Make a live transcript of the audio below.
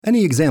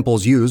Any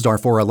examples used are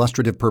for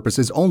illustrative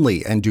purposes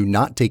only and do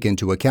not take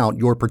into account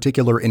your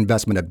particular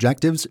investment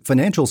objectives,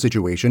 financial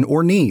situation,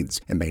 or needs,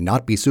 and may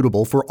not be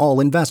suitable for all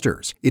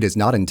investors. It is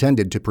not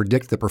intended to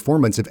predict the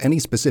performance of any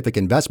specific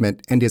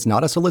investment and is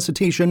not a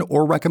solicitation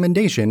or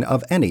recommendation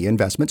of any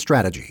investment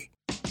strategy.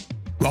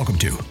 Welcome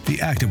to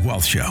the Active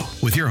Wealth Show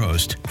with your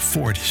host,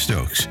 Fort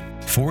Stokes.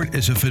 Fort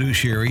is a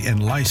fiduciary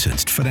and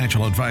licensed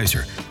financial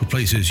advisor who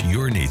places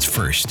your needs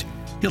first.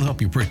 He'll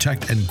help you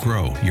protect and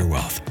grow your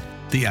wealth.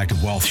 The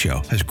Active Wealth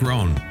Show has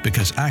grown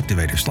because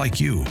activators like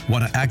you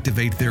want to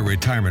activate their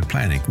retirement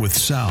planning with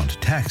sound,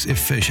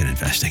 tax-efficient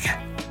investing.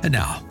 And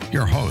now,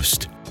 your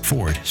host,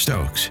 Fort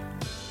Stokes.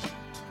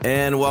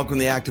 And welcome to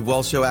the Active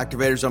Wealth Show,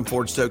 Activators. I'm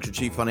Fort Stokes, your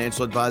Chief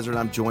Financial Advisor, and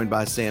I'm joined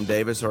by Sam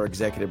Davis, our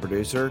Executive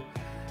Producer.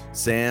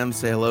 Sam,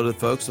 say hello to the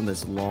folks on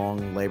this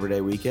long Labor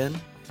Day weekend.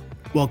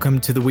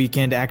 Welcome to the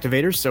weekend,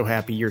 Activators. So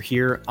happy you're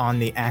here on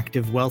the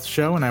Active Wealth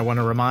Show. And I want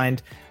to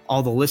remind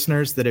all the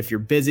listeners that if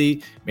you're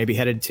busy, maybe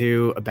headed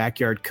to a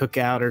backyard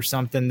cookout or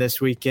something this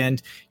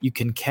weekend, you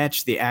can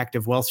catch the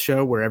Active Wealth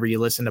Show wherever you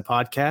listen to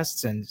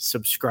podcasts and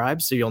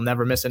subscribe so you'll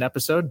never miss an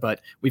episode.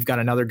 But we've got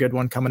another good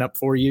one coming up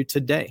for you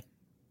today.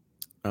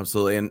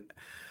 Absolutely. And,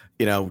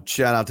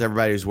 shout out to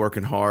everybody who's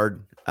working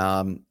hard.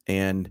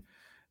 And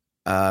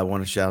I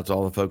want to shout out to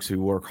all the folks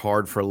who work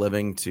hard for a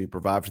living to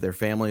provide for their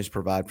families,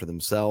 provide for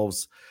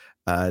themselves.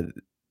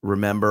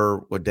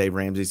 Remember what Dave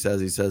Ramsey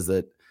says. He says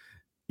that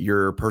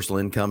your personal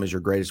income is your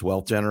greatest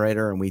wealth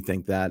generator. And we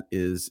think that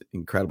is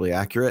incredibly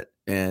accurate.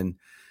 And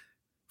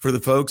for the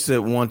folks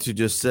that want to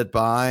just sit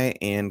by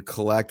and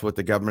collect what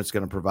the government's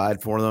going to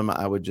provide for them,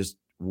 I would just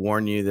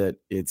warn you that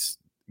it's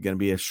going to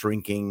be a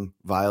shrinking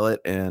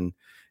violet and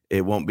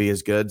it won't be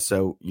as good.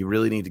 So you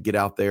really need to get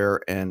out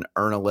there and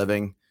earn a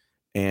living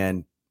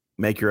and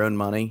make your own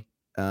money.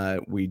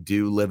 We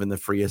do live in the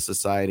freest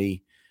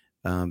society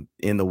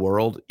in the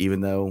world,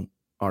 even though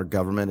our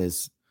government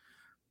is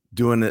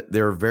doing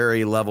their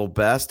very level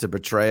best to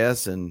betray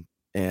us and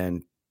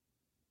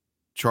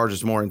charge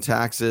us more in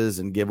taxes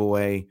and give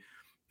away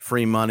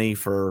free money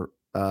for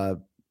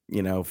trying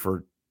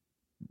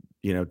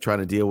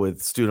to deal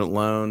with student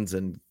loans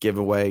and give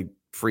away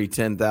free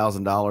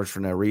 $10,000 for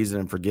no reason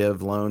and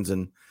forgive loans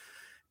and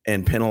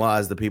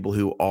penalize the people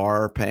who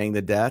are paying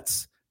the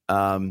debts.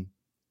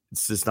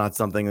 It's just not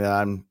something that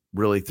I'm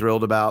really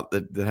thrilled about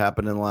that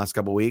happened in the last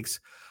couple of weeks.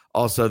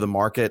 Also, the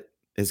market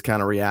has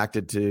kind of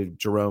reacted to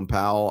Jerome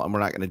Powell, and we're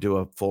not going to do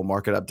a full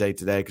market update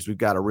today because we've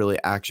got a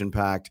really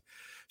action-packed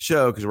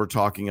show because we're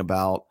talking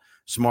about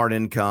smart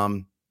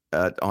income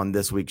on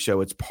this week's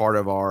show. It's part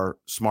of our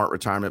Smart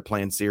Retirement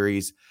Plan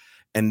series,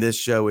 and this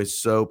show is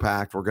so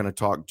packed. We're going to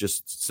talk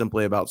just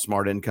simply about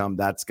smart income.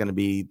 That's going to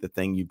be the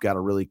thing you've got to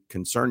really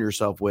concern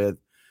yourself with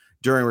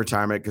during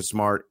retirement because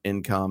smart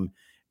income,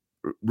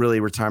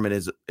 really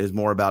retirement is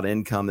more about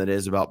income than it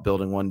is about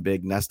building one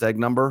big nest egg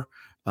number.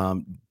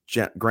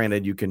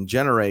 Granted, you can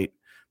generate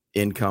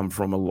income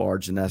from a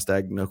large nest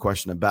egg, no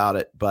question about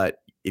it. But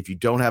if you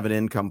don't have an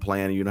income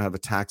plan, you don't have a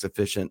tax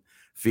efficient,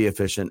 fee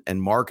efficient,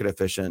 and market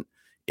efficient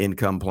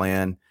income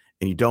plan,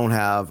 and you don't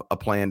have a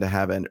plan to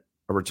have a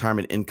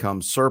retirement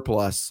income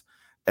surplus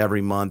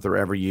every month or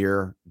every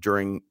year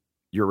during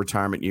your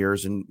retirement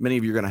years, and many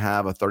of you are going to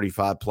have a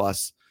 35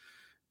 plus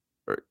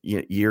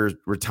years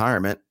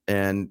retirement,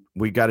 and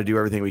we got to do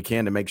everything we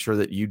can to make sure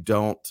that you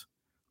don't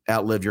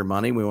outlive your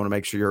money. We want to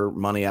make sure your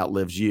money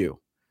outlives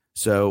you.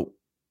 So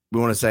we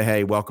want to say,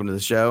 hey, welcome to the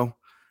show.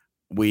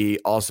 We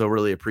also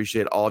really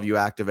appreciate all of you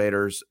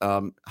activators.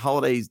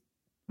 Holiday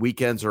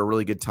weekends are a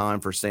really good time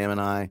for Sam and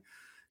I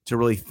to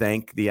really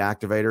thank the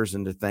activators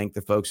and to thank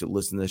the folks that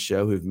listen to this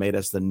show who've made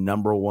us the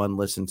number one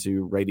listened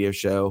to radio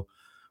show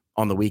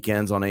on the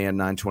weekends on AM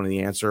 920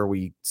 The Answer.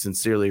 We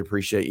sincerely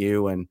appreciate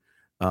you and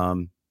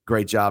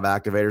great job,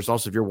 activators.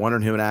 Also, if you're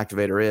wondering who an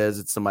activator is,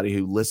 it's somebody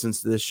who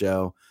listens to this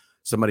show,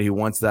 somebody who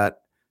wants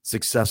that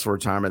successful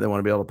retirement. They want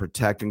to be able to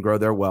protect and grow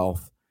their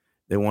wealth.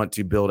 They want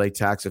to build a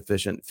tax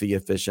efficient, fee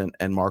efficient,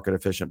 and market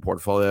efficient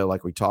portfolio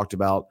like we talked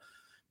about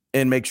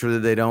and make sure that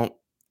they don't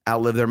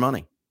outlive their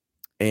money.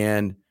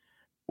 And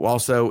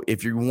also,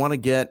 if you want to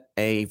get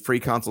a free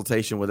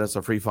consultation with us,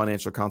 a free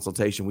financial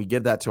consultation, we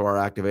give that to our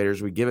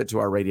activators. We give it to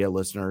our radio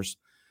listeners.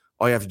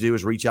 All you have to do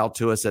is reach out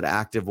to us at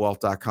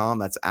activewealth.com.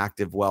 That's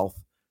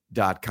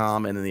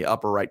activewealth.com. And in the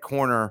upper right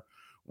corner,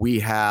 we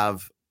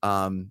have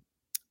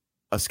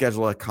a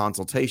schedule a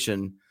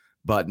consultation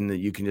button that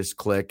you can just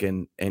click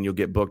and you'll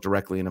get booked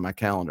directly into my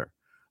calendar.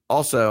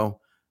 Also,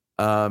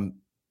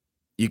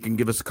 you can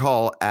give us a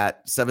call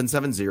at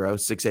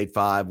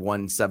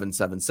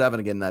 770-685-1777.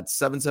 Again, that's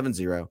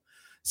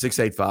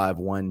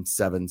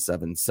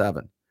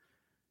 770-685-1777.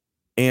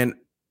 And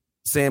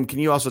Sam, can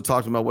you also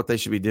talk to them about what they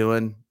should be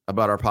doing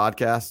about our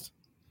podcast?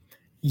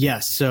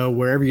 Yes. So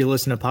wherever you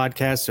listen to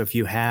podcasts, so if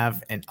you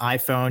have an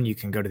iPhone, you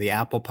can go to the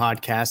Apple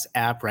Podcast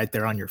app right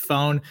there on your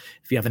phone.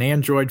 If you have an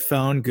Android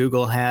phone,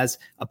 Google has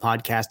a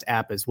podcast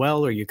app as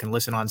well, or you can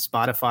listen on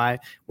Spotify.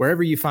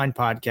 Wherever you find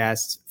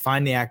podcasts,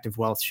 find the Active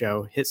Wealth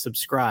Show, hit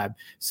subscribe.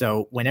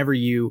 So whenever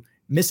you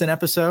miss an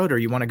episode or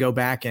you want to go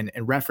back and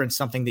reference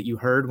something that you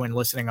heard when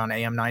listening on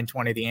AM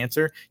 920 The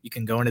Answer, you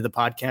can go into the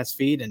podcast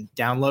feed and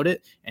download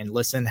it and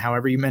listen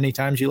however many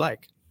times you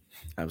like.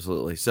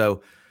 Absolutely.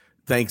 So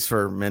thanks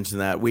for mentioning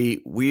that.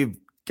 We've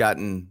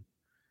gotten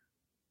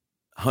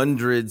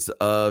hundreds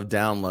of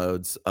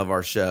downloads of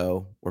our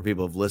show where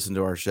people have listened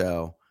to our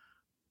show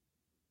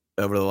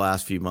over the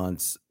last few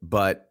months,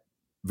 but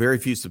very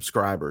few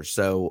subscribers.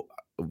 So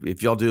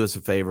if y'all do us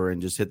a favor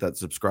and just hit that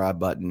subscribe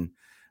button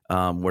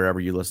wherever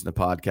you listen to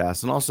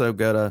podcasts, and also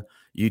go to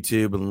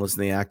YouTube and listen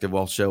to the Active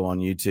Wealth Show on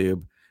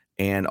YouTube,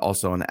 and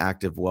also on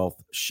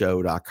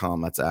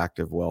activewealthshow.com. That's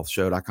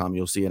activewealthshow.com.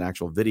 You'll see an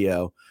actual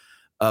video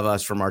of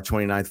us from our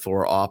 29th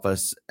floor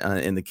office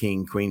in the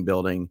King Queen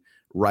building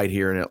right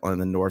here in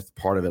the north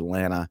part of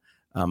Atlanta,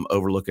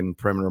 overlooking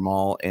Perimeter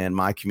Mall, and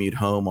my commute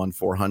home on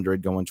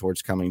 400 going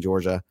towards Cumming,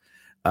 Georgia.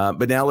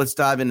 But now let's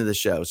dive into the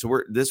show.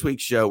 So this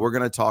week's show, we're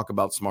going to talk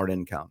about smart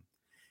income.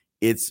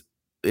 It's,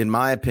 in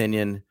my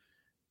opinion,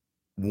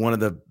 one of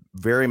the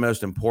very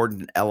most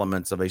important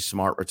elements of a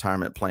smart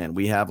retirement plan.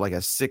 We have like a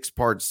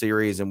 6-part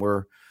series, and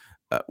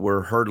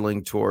we're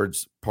hurtling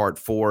towards part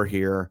 4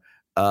 here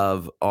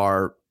of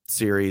our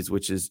series,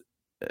 which is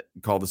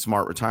called the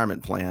Smart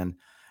Retirement Plan.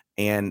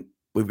 And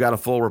we've got a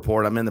full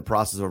report. I'm in the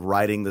process of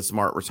writing the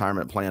Smart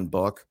Retirement Plan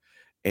book,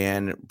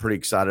 and pretty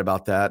excited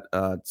about that.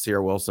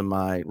 Sierra Wilson,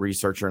 my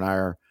researcher, and I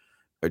are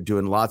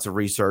doing lots of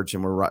research,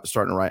 and I'm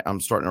starting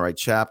to write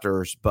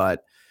chapters,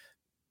 but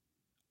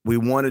we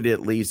wanted to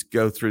at least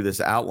go through this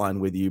outline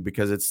with you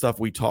because it's stuff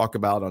we talk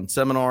about on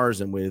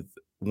seminars and with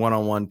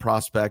one-on-one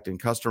prospect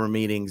and customer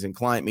meetings and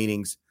client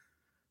meetings.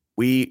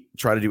 We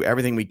try to do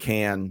everything we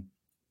can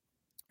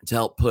to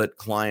help put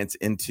clients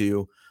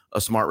into a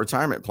smart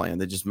retirement plan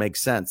that just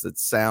makes sense,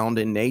 that's sound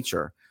in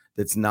nature,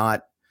 that's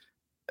not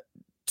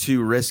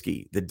too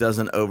risky, that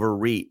doesn't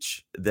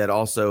overreach, that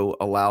also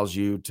allows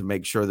you to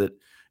make sure that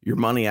your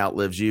money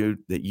outlives you,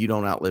 that you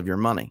don't outlive your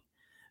money.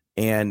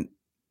 And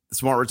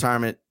smart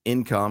retirement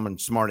income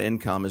and smart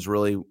income is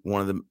really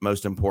one of the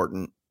most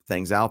important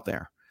things out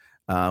there.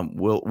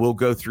 We'll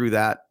go through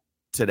that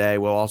today.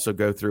 We'll also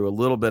go through a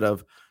little bit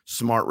of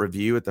smart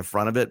review at the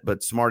front of it,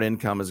 but smart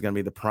income is going to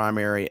be the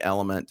primary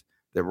element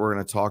that we're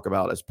going to talk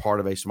about as part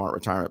of a smart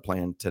retirement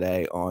plan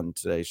today on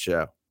today's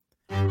show.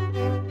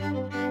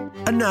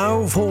 And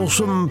now for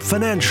some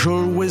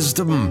financial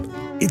wisdom.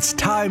 It's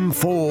time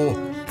for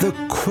the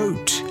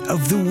quote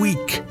of the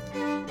week.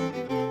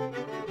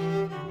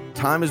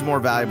 Time is more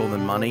valuable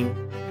than money.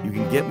 You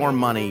can get more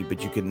money,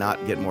 but you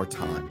cannot get more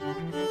time.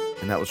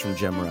 And that was from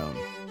Jim Rohn.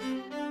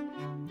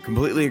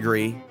 Completely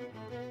agree.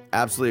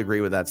 Absolutely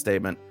agree with that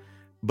statement.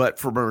 But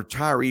from a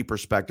retiree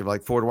perspective,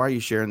 like, Ford, why are you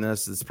sharing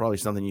this? This is probably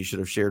something you should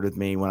have shared with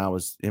me when I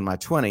was in my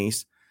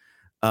 20s.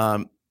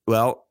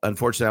 Well,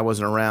 unfortunately, I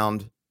wasn't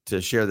around to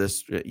share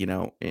this,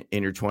 in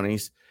your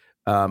 20s.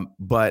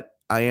 But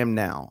I am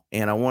now.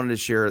 And I wanted to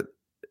share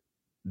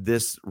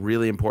this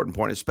really important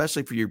point,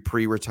 especially for you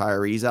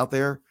pre-retirees out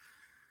there.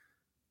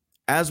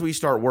 As we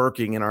start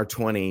working in our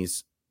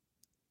 20s,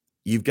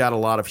 you've got a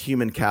lot of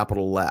human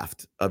capital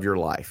left of your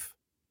life,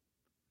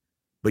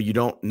 but you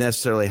won't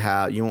necessarily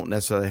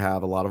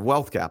have a lot of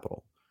wealth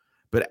capital.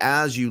 But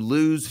as you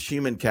lose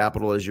human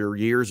capital, as your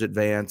years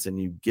advance and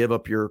you give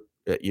up you're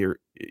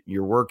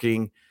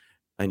working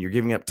and you're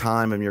giving up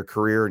time in your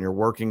career and you're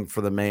working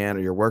for the man, or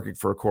you're working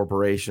for a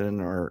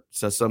corporation or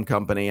some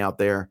company out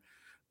there,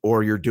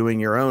 or you're building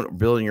your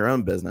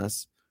own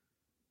business,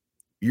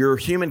 your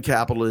human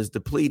capital is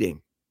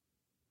depleting.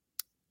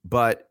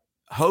 But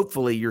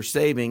hopefully you're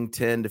saving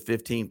 10 to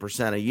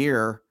 15% a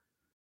year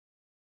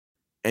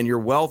and your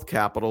wealth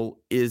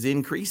capital is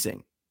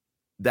increasing.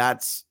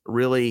 That's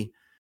really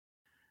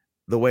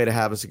the way to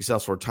have a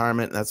successful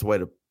retirement. That's the way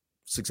to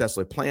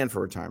successfully plan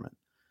for retirement.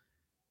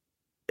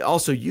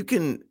 Also,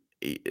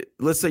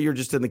 let's say you're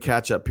just in the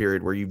catch-up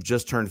period where you've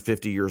just turned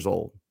 50 years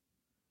old.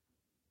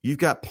 You've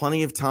got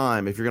plenty of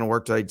time if you're going to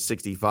work to age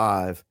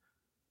 65.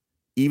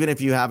 Even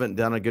if you haven't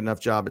done a good enough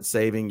job at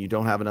saving, you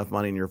don't have enough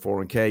money in your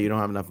 401k, you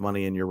don't have enough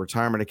money in your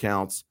retirement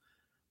accounts,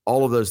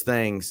 all of those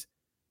things.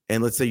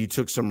 And let's say you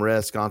took some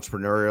risk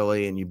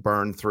entrepreneurially and you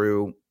burned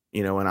through,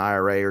 an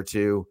IRA or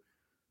two.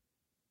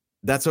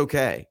 That's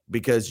okay,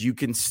 because you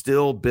can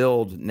still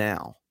build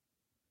now.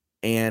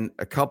 And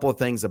a couple of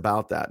things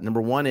about that.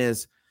 Number one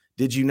is,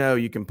 did you know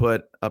you can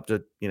put up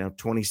to,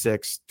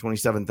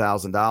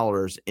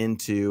 $27,000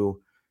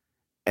 into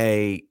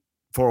a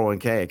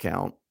 401k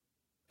account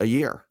a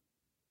year?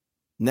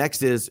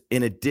 Next is,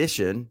 in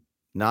addition,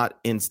 not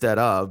instead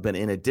of, but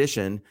in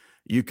addition,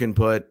 you can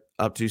put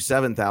up to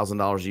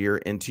 $7,000 a year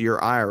into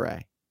your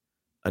IRA.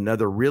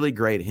 Another really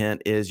great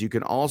hint is you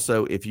can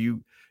also, if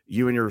you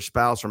and your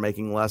spouse are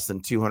making less than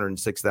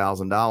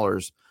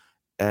 $206,000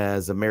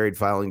 as a married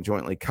filing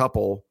jointly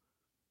couple,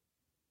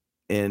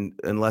 and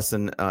less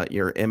than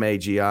your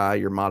MAGI,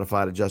 your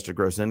modified adjusted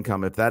gross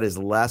income, if that is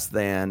less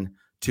than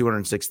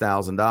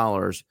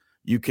 $206,000,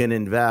 you can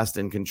invest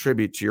and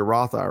contribute to your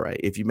Roth IRA.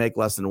 If you make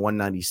less than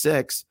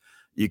 $196,000,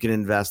 you can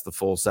invest the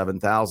full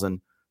 $7,000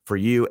 for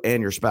you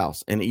and your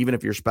spouse. And even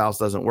if your spouse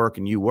doesn't work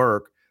and you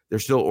work,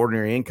 there's still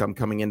ordinary income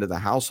coming into the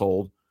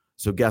household.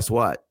 So guess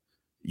what?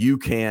 You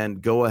can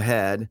go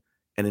ahead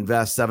and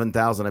invest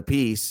 $7,000 a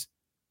piece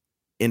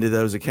into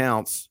those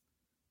accounts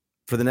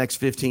for the next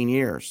 15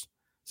 years.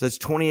 So it's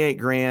 28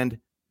 grand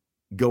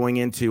going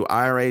into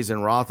IRAs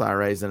and Roth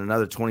IRAs and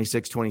another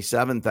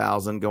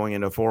 27,000 going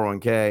into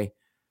 401k.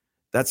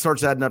 That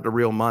starts adding up to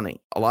real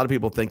money. A lot of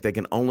people think they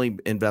can only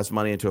invest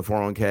money into a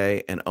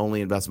 401k and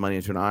only invest money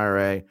into an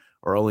IRA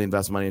or only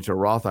invest money into a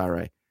Roth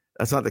IRA.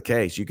 That's not the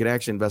case. You can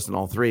actually invest in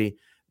all three.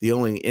 The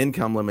only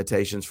income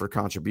limitations for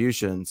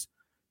contributions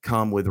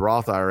come with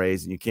Roth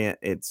IRAs, and you can't.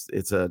 It's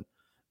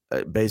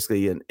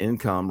basically an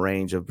income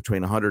range of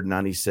between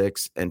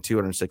 $196,000 and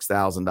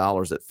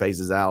 $206,000 that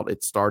phases out.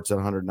 It starts at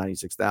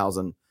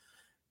 $196,000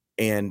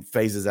 and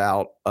phases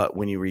out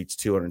when you reach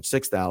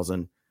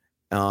 $206,000.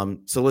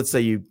 So let's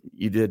say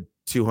you did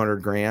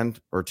 $200,000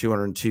 or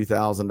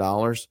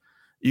 $202,000.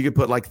 You could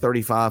put like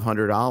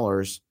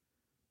 $3,500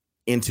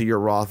 into your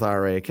Roth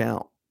IRA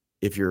account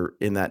if you're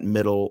in that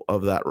middle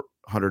of that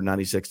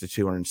 $196,000 to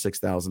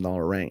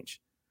 $206,000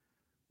 range.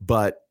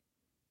 But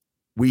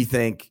we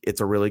think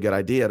it's a really good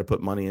idea to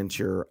put money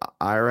into your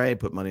IRA,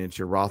 put money into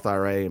your Roth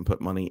IRA, and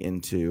put money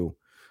into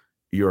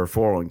your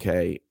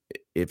 401k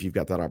if you've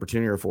got that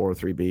opportunity, or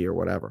 403b or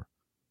whatever.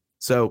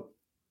 So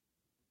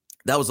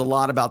that was a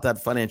lot about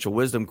that financial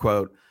wisdom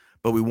quote,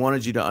 but we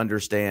wanted you to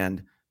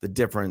understand the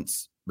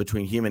difference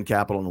between human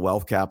capital and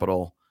wealth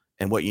capital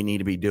and what you need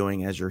to be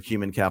doing as your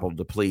human capital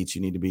depletes.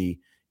 You need to be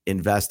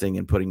investing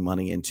and putting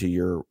money into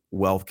your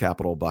wealth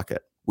capital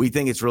bucket. We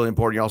think it's really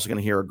important. You're also going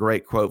to hear a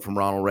great quote from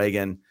Ronald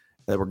Reagan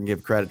that we're going to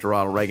give credit to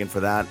Ronald Reagan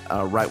for that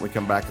right when we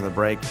come back from the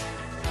break.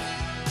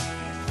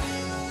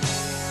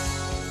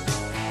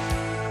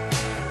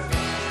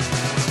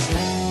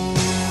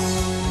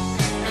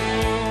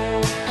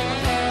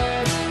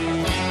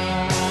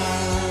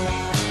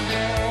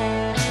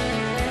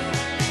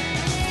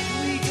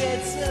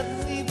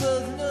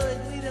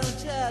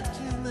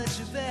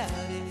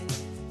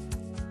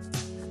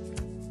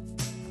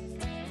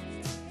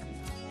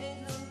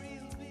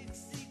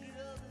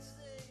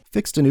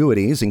 Fixed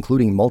annuities,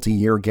 including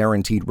multi-year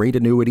guaranteed rate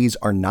annuities,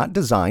 are not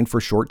designed for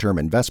short-term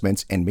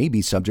investments and may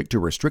be subject to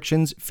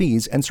restrictions,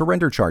 fees, and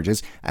surrender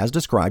charges as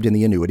described in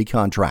the annuity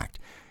contract.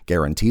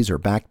 Guarantees are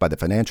backed by the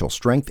financial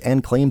strength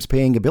and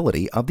claims-paying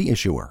ability of the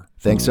issuer.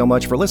 Thanks so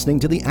much for listening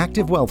to the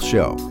Active Wealth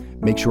Show.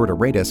 Make sure to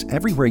rate us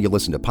everywhere you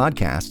listen to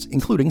podcasts,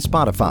 including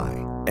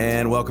Spotify.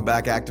 And welcome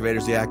back,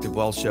 Activators, the Active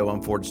Wealth Show.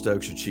 I'm Ford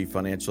Stokes, your Chief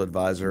Financial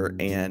Advisor,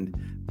 and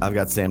I've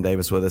got Sam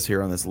Davis with us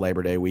here on this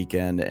Labor Day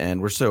weekend,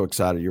 and we're so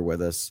excited you're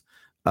with us.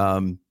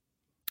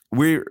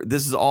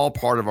 This is all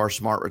part of our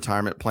Smart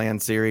Retirement Plan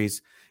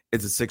series.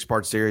 It's a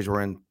 6-part series.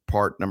 We're in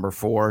part number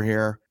 4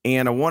 here,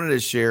 and I wanted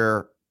to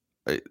share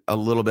a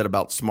little bit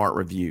about Smart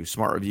Review.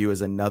 Smart Review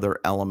is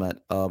another element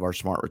of our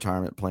Smart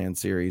Retirement Plan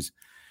series,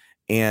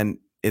 and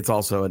it's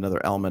also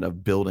another element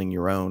of building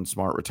your own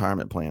smart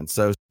retirement plan.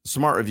 So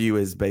Smart Review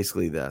is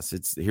basically this.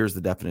 Here's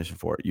the definition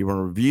for it. You want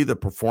to review the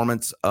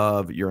performance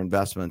of your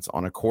investments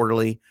on a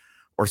quarterly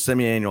or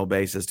semi-annual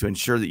basis to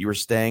ensure that you are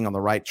staying on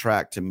the right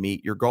track to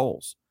meet your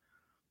goals.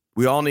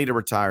 We all need to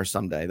retire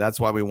someday. That's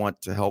why we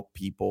want to help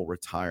people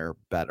retire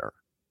better.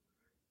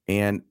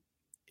 And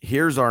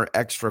here's our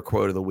extra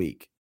quote of the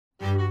week.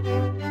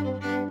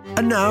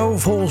 And now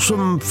for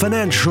some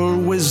financial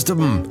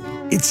wisdom.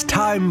 It's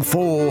time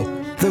for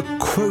the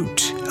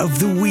quote of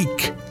the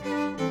week.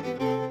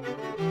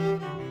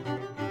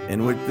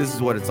 And this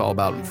is what it's all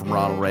about from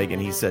Ronald Reagan.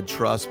 He said,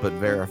 trust but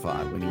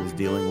verify, when he was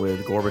dealing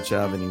with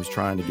Gorbachev and he was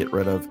trying to get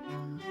rid of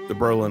the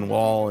Berlin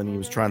Wall and he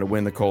was trying to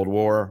win the Cold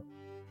War.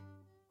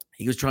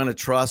 He was trying to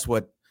trust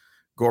what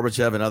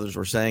Gorbachev and others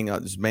were saying.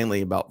 It was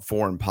mainly about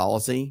foreign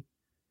policy.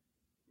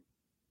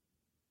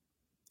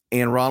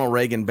 And Ronald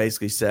Reagan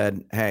basically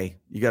said, hey,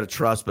 you got to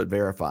trust but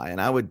verify.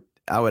 And I would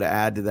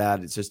add to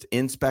that, it's just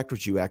inspect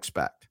what you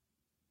expect.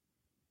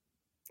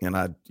 And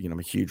I'm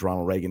a huge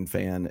Ronald Reagan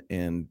fan.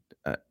 And,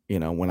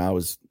 when I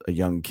was a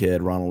young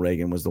kid, Ronald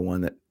Reagan was the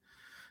one that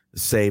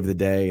saved the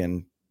day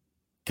and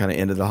kind of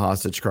ended the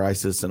hostage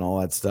crisis and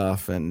all that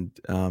stuff, and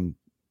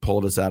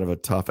pulled us out of a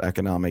tough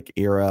economic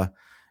era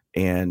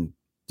and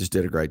just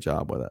did a great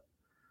job with it.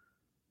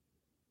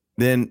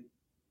 Then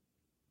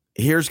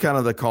here's kind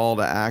of the call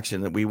to action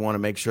that we want to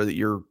make sure that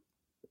you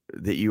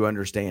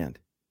understand.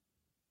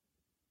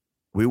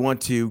 We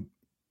want to,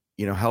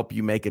 help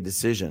you make a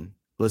decision.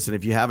 Listen,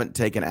 if you haven't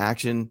taken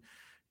action,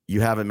 you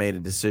haven't made a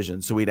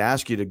decision. So we'd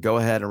ask you to go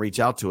ahead and reach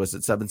out to us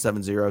at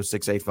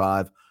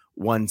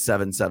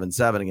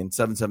 770-685-1777. Again,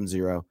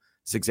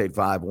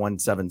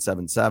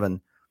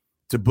 770-685-1777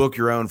 to book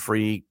your own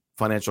free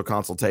financial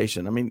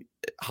consultation. I mean,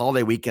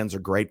 holiday weekends are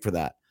great for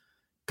that.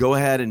 Go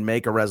ahead and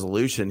make a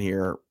resolution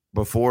here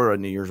before a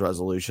New Year's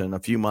resolution, a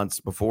few months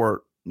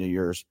before New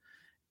Year's,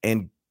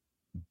 and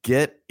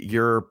get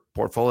your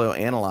portfolio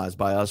analyzed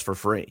by us for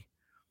free.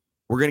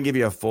 We're going to give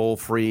you a full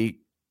free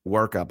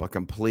workup, a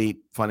complete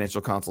financial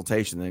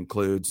consultation that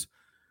includes,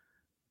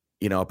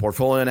 a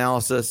portfolio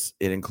analysis.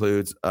 It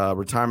includes a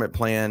retirement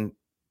plan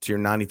to your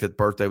 95th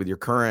birthday with your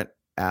current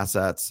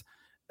assets,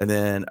 and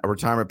then a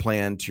retirement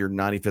plan to your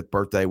 95th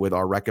birthday with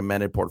our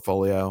recommended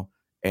portfolio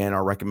and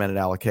our recommended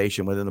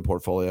allocation within the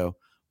portfolio.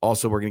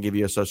 Also, we're going to give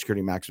you a Social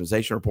Security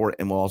maximization report,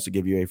 and we'll also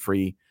give you a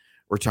free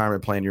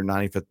retirement plan your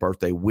 95th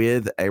birthday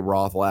with a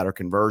Roth ladder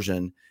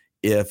conversion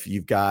if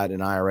you've got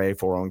an IRA,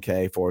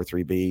 401k,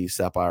 403b,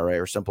 SEP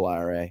IRA, or simple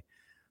IRA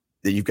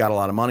that you've got a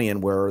lot of money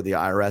in where the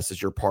IRS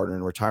is your partner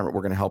in retirement.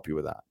 We're going to help you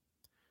with that.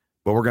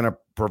 But we're going to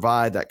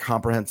provide that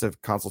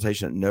comprehensive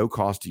consultation at no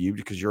cost to you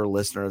because you're a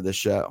listener of this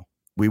show.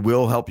 We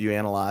will help you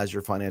analyze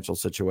your financial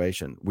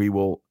situation. We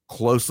will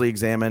closely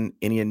examine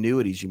any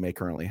annuities you may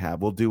currently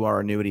have. We'll do our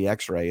annuity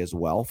x-ray as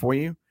well for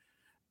you.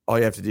 All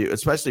you have to do,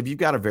 especially if you've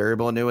got a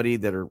variable annuity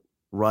that are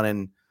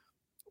running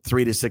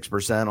 3 to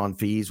 6% on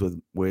fees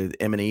with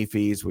M&E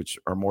fees, which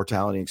are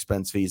mortality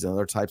expense fees and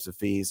other types of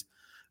fees.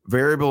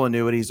 Variable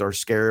annuities are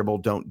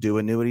scalable, don't do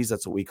annuities.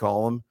 That's what we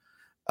call them.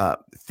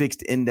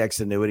 Fixed index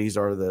annuities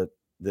are the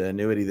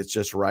annuity that's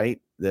just right.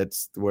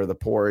 That's where the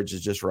porridge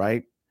is just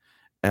right.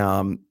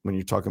 When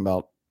you're talking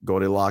about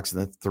Goldilocks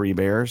and the Three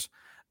Bears.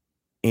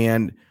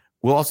 And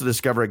we'll also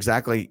discover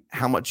exactly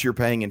how much you're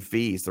paying in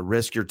fees, the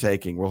risk you're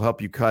taking. We'll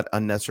help you cut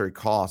unnecessary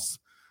costs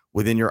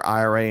within your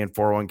IRA and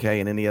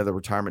 401k and any other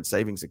retirement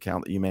savings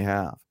account that you may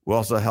have. We'll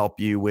also help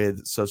you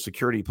with Social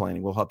Security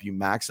planning. We'll help you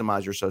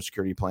maximize your Social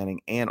Security planning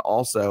and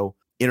also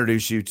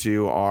introduce you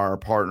to our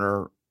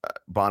partner,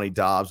 Bonnie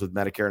Dobbs, with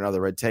Medicare and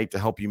Other Red Tape to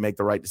help you make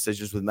the right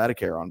decisions with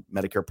Medicare on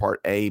Medicare Part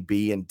A,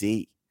 B, and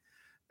D.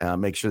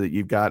 Make sure that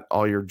you've got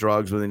all your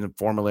drugs within the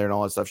formulary and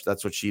all that stuff.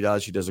 That's what she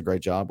does. She does a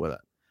great job with it.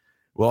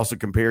 We'll also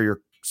compare your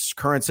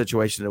current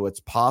situation to what's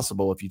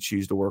possible if you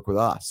choose to work with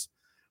us.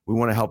 We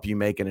want to help you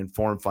make an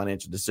informed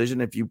financial decision.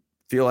 If you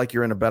feel like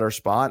you're in a better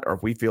spot, or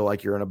if we feel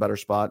like you're in a better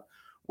spot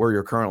where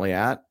you're currently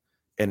at,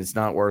 and it's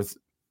not worth,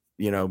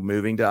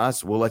 moving to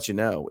us, we'll let you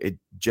know. It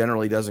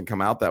generally doesn't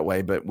come out that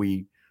way, but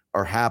we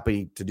are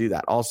happy to do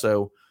that.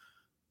 Also,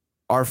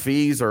 our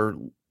fees are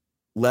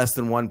less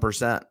than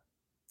 1%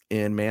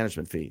 in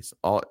management fees.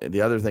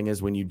 The other thing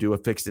is when you do a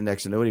fixed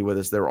index annuity with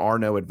us, there are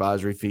no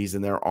advisory fees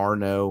and there are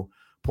no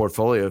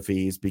portfolio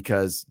fees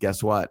because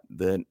guess what?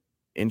 The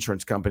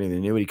insurance company, the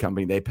annuity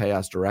company, they pay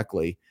us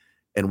directly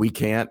and we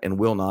can't and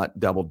will not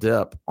double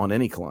dip on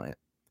any client.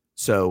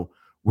 So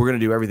we're going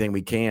to do everything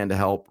we can to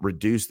help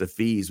reduce the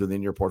fees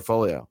within your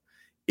portfolio.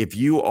 If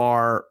you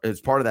are,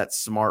 as part of that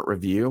SMART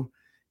review,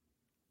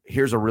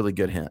 here's a really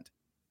good hint.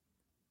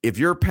 If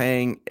you're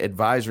paying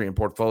advisory and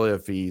portfolio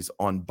fees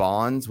on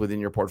bonds within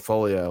your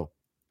portfolio,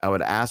 I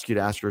would ask you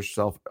to ask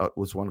yourself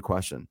this one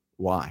question.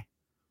 Why?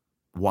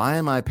 Why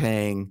am I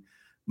paying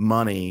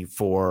money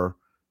for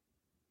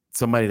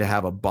somebody to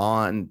have a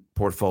bond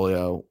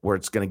portfolio where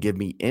it's going to give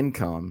me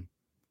income,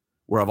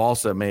 where I've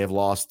also may have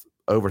lost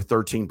over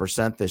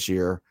 13% this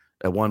year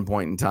at one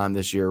point in time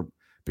this year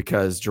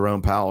because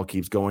Jerome Powell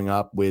keeps going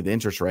up with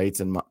interest rates,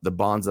 and the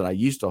bonds that I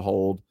used to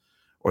hold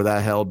or that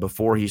I held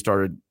before he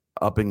started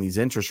upping these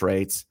interest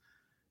rates,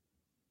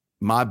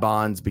 my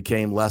bonds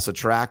became less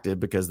attractive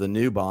because the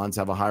new bonds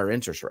have a higher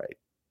interest rate.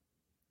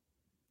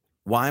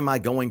 Why am I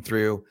going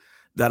through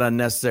that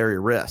unnecessary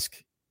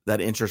risk,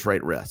 that interest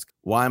rate risk?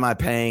 Why am I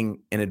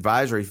paying an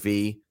advisory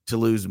fee to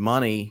lose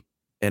money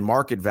and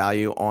market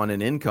value on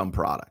an income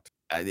product?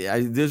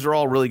 These are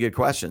all really good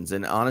questions.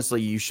 And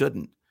honestly, you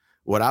shouldn't.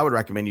 What I would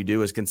recommend you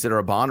do is consider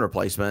a bond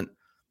replacement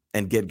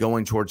and get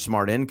going towards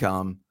smart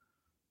income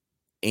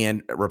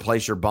and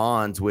replace your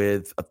bonds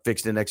with a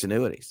fixed index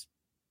annuities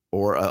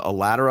or a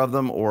ladder of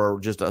them or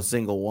just a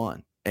single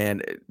one.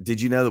 And did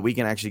you know that we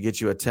can actually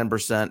get you a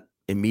 10%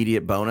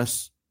 immediate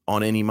bonus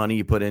on any money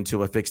you put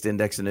into a fixed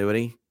index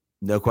annuity?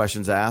 No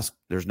questions asked.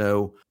 There's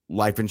no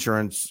life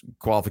insurance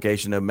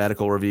qualification, no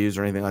medical reviews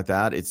or anything like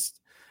that. It's,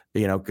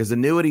 because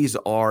annuities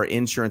are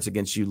insurance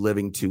against you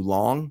living too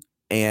long,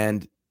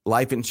 and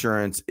life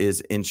insurance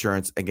is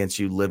insurance against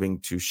you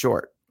living too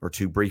short or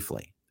too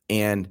briefly.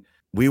 And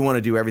we want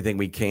to do everything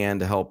we can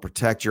to help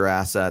protect your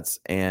assets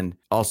and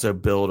also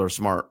build our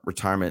smart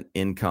retirement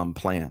income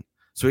plan.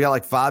 So we got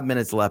like 5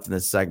 minutes left in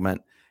this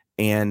segment,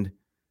 and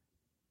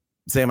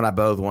Sam and I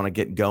both want to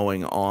get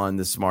going on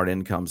the smart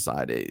income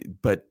side,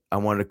 but I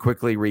wanted to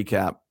quickly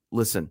recap.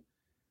 Listen,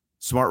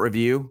 smart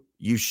review,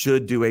 you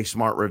should do a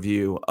smart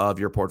review of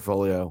your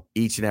portfolio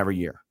each and every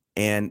year.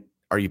 And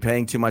are you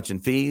paying too much in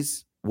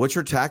fees? What's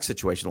your tax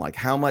situation like?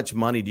 How much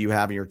money do you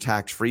have in your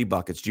tax-free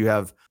buckets? Do you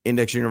have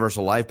index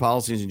universal life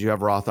policies and do you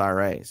have Roth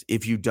IRAs?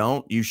 If you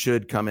don't, you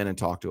should come in and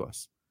talk to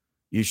us.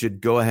 You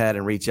should go ahead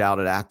and reach out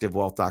at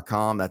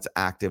activewealth.com. That's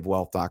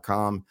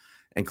activewealth.com,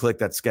 and click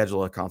that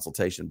schedule a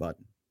consultation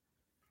button.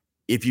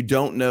 If you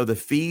don't know the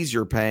fees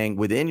you're paying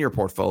within your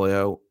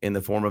portfolio in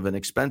the form of an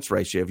expense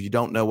ratio, if you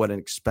don't know what an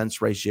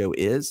expense ratio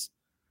is,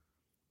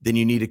 then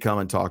you need to come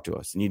and talk to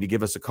us. You need to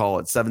give us a call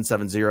at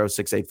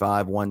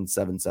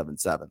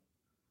 770-685-1777.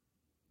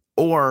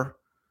 Or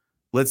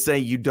let's say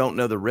you don't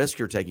know the risk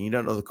you're taking. You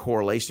don't know the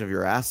correlation of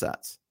your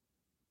assets.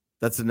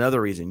 That's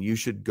another reason you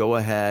should go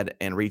ahead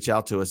and reach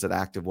out to us at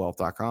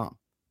activewealth.com.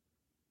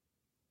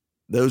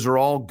 Those are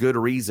all good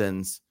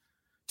reasons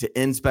to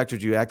inspect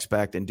what you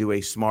expect and do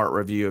a smart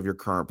review of your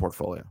current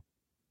portfolio.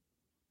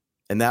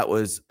 And that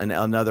was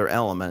another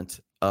element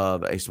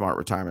of a smart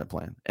retirement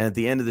plan. And at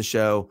the end of the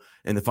show,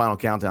 in the final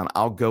countdown,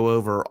 I'll go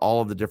over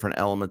all of the different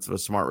elements of a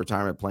smart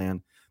retirement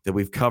plan that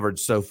we've covered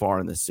so far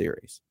in this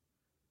series.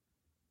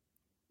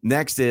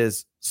 Next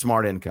is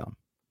smart income.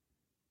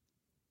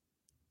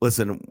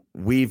 Listen,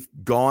 we've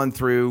gone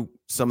through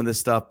some of this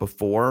stuff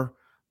before,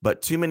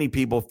 but too many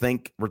people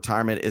think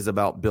retirement is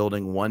about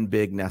building one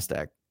big nest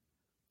egg.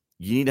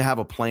 You need to have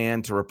a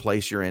plan to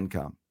replace your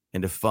income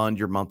and to fund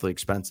your monthly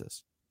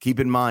expenses. Keep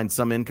in mind,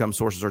 some income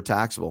sources are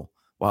taxable,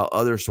 while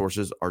other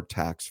sources are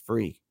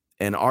tax-free.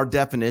 And our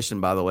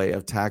definition, by the way,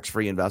 of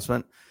tax-free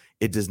investment,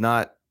 it does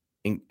not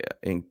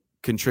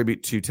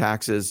contribute to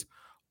taxes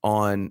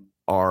on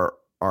our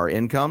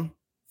income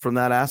from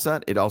that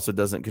asset. It also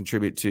doesn't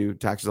contribute to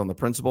taxes on the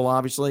principal,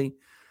 obviously,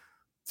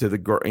 to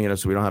the,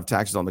 so we don't have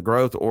taxes on the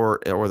growth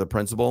or the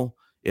principal.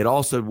 It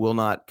also will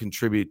not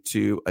contribute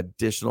to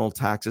additional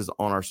taxes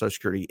on our Social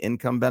Security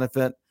income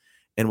benefit,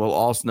 and will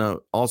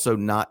also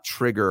not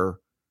trigger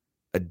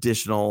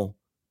additional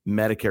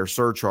Medicare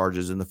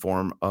surcharges in the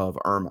form of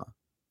IRMAA.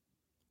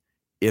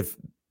 If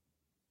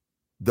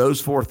those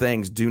four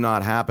things do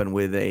not happen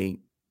with an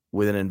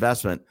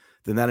investment,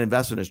 then that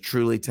investment is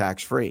truly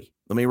tax-free.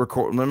 Let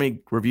me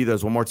review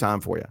those one more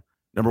time for you.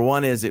 Number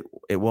one is it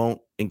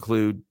won't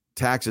include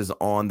taxes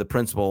on the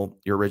principal,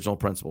 your original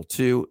principal.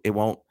 Two, it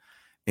won't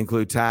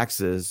include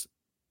taxes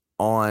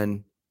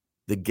on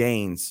the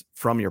gains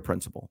from your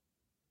principal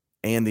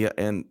and the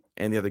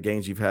other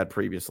gains you've had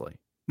previously.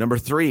 Number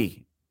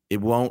three,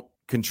 it won't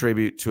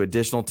contribute to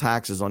additional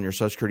taxes on your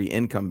Social Security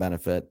income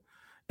benefit.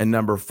 And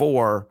number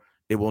four,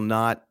 it will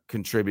not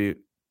contribute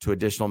to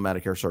additional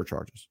Medicare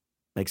surcharges.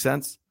 Make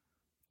sense?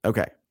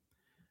 Okay.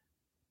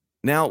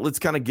 Now let's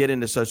kind of get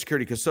into Social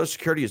Security, because Social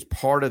Security is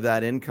part of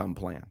that income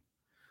plan.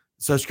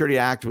 The Social Security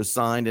Act was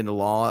signed into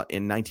law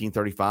in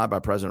 1935 by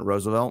President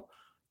Roosevelt.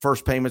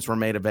 First payments were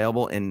made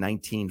available in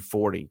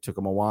 1940. Took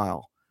them a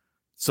while.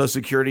 Social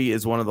Security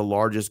is one of the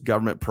largest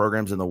government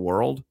programs in the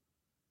world.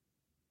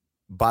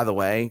 By the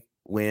way,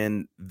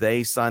 when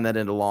they signed that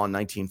into law in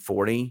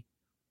 1940,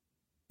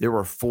 there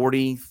were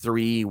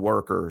 43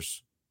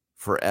 workers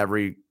for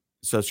every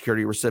Social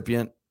Security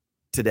recipient.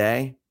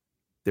 Today,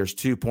 there's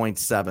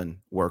 2.7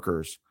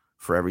 workers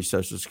for every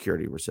Social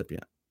Security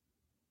recipient.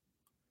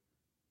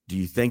 Do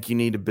you think you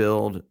need to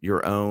build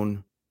your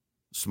own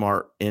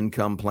smart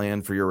income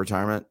plan for your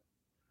retirement?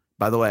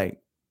 By the way,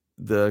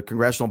 the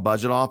Congressional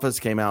Budget Office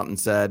came out and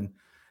said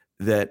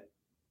that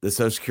the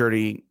Social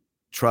Security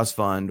Trust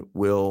Fund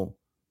will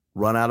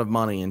run out of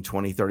money in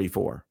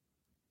 2034.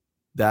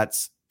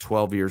 That's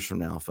 12 years from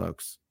now,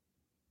 folks.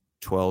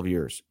 12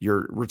 years.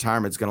 Your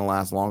retirement's going to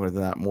last longer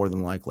than that, more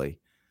than likely.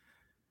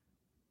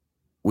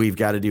 We've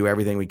got to do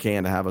everything we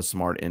can to have a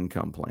smart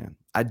income plan.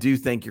 I do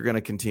think you're going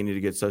to continue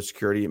to get Social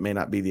Security. It may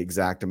not be the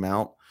exact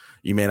amount.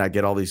 You may not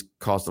get all these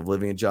cost of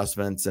living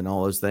adjustments and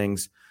all those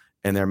things.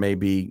 And you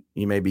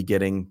may be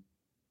getting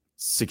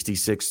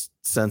 66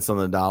 cents on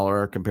the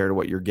dollar compared to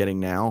what you're getting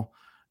now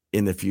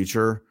in the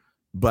future.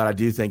 But I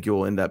do think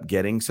you'll end up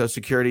getting Social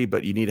Security,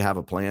 but you need to have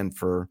a plan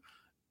for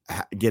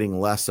getting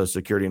less Social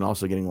Security and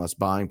also getting less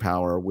buying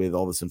power with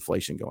all this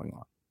inflation going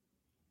on.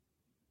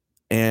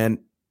 And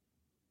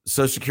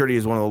Social Security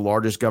is one of the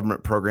largest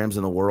government programs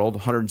in the world.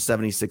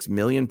 176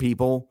 million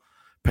people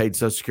paid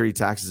Social Security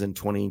taxes in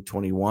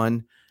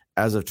 2021.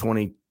 As of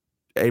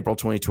April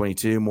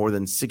 2022, more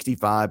than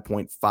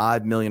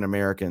 65.5 million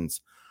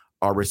Americans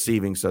are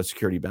receiving Social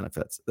Security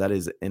benefits. That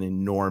is an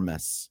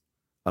enormous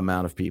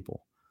amount of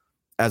people.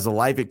 As the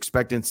life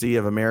expectancy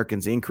of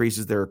Americans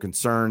increases, there are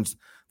concerns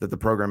that the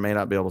program may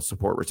not be able to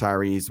support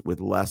retirees with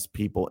less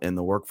people in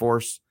the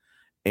workforce.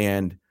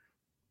 And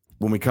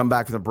when we come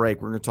back from the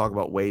break, we're going to talk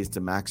about ways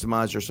to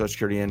maximize your Social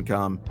Security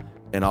income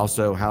and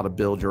also how to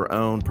build your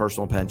own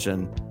personal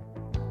pension.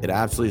 It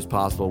absolutely is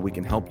possible. We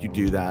can help you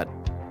do that.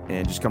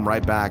 And just come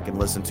right back and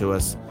listen to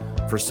us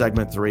for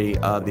segment 3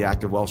 of the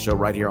Active Wealth Show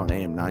right here on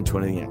AM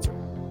 920 The Answer.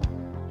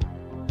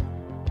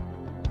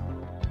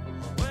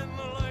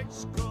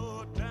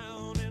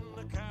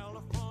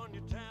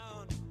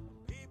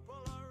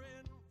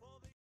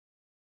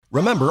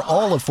 Remember,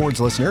 all of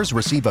Ford's listeners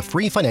receive a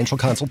free financial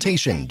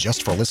consultation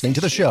just for listening to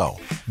the show.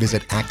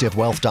 Visit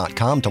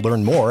ActiveWealth.com to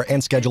learn more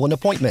and schedule an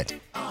appointment.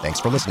 Thanks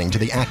for listening to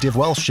the Active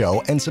Wealth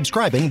Show and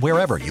subscribing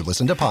wherever you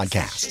listen to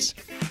podcasts.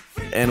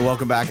 And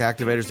welcome back,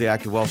 Activators, the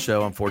Active Wealth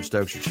Show. I'm Ford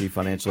Stokes, your Chief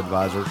Financial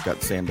Advisor. We've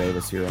got Sam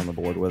Davis here on the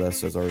board with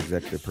us as our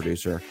executive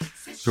producer.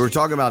 So we're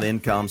talking about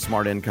income,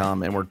 smart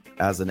income, and we're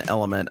as an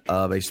element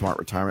of a smart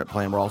retirement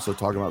plan. We're also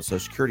talking about Social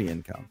Security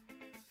income.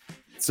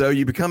 So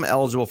you become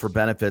eligible for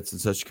benefits in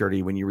Social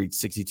Security when you reach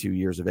 62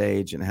 years of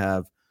age and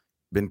have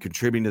been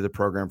contributing to the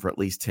program for at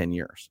least 10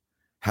 years.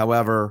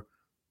 However,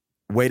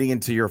 waiting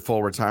until your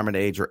full retirement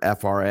age, or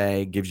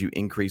FRA, gives you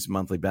increased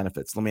monthly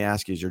benefits. Let me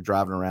ask you, as you're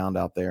driving around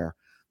out there,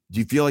 do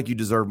you feel like you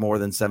deserve more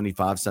than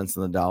 75 cents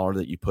on the dollar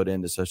that you put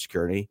into Social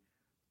Security?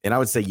 And I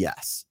would say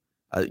yes.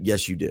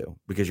 Yes, you do,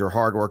 because you're a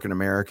hardworking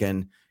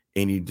American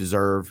and you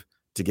deserve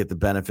to get the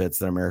benefits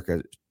that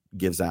America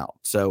gives out.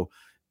 So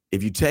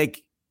if you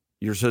take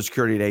your Social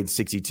Security at age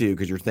 62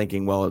 because you're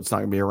thinking, well, it's not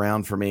going to be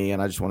around for me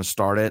and I just want to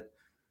start it,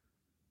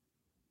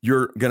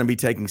 you're going to be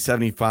taking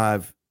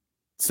 75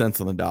 cents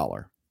on the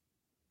dollar.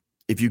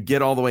 If you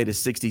get all the way to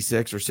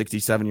 66 or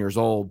 67 years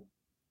old,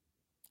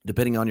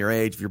 depending on your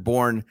age, if you're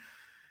born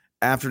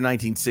after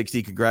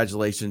 1960,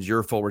 congratulations,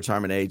 your full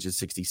retirement age is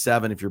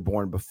 67. If you're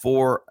born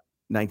before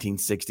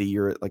 1960,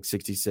 you're at like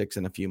 66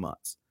 in a few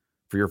months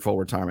for your full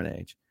retirement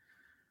age.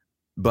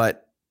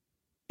 But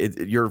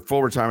your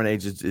full retirement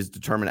age is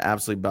determined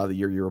absolutely by the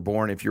year you were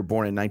born. If you're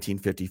born in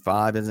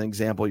 1955, as an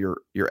example, your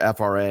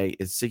FRA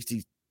is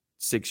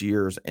 66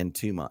 years and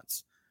 2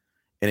 months.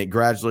 And it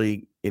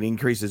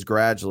increases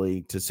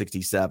gradually to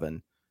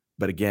 67.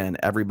 But again,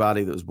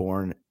 everybody that was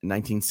born in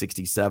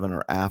 1967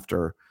 or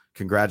after,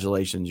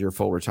 congratulations, your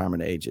full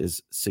retirement age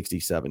is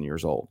 67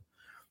 years old.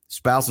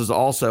 Spouses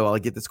also, I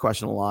get this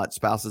question a lot,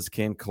 spouses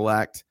can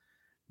collect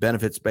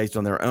benefits based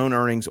on their own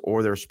earnings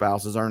or their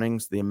spouse's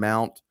earnings. The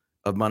amount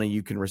of money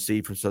you can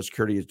receive from Social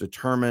Security is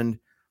determined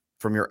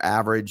from your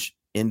average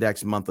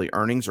index monthly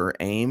earnings, or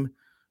AIM,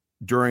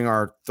 during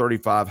our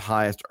 35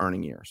 highest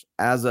earning years.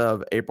 As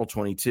of April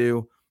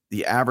 22,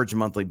 the average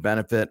monthly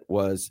benefit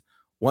was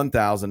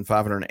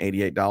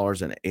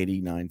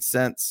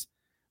 $1,588.89,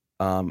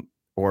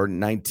 or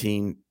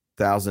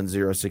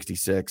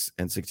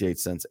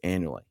 $19,066.68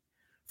 annually.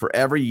 For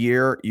every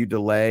year you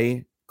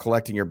delay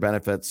collecting your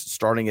benefits,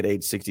 starting at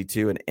age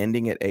 62 and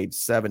ending at age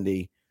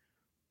 70,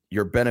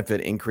 your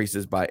benefit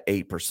increases by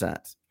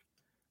 8%.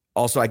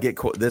 Also, I get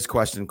this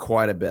question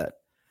quite a bit.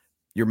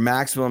 Your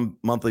maximum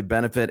monthly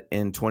benefit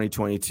in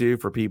 2022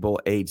 for people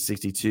age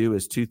 62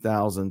 is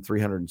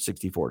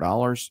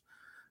 $2,364.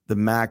 The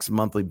max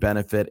monthly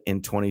benefit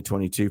in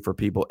 2022 for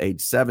people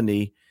age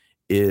 70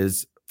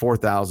 is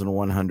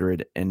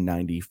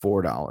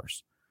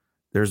 $4,194.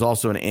 There's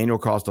also an annual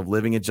cost of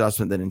living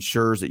adjustment that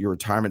ensures that your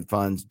retirement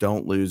funds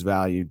don't lose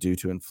value due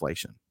to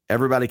inflation.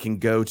 Everybody can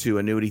go to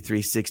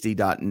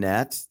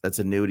annuity360.net. That's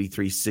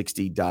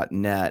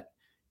annuity360.net.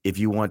 If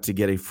you want to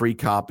get a free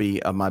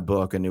copy of my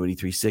book, Annuity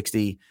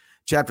 360.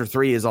 Chapter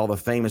 3 is all the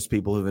famous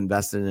people who've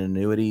invested in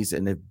annuities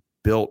and have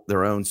built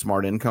their own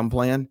smart income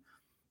plan.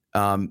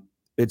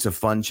 It's a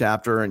fun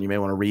chapter, and you may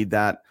want to read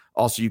that.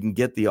 Also, you can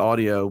get the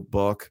audio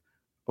book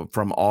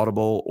from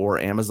Audible or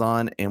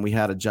Amazon. And we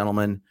had a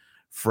gentleman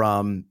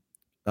from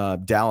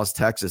Dallas,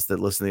 Texas that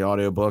listened to the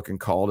audio book and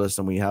called us,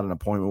 and we had an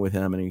appointment with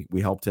him, and we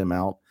helped him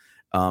out.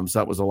 So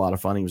that was a lot of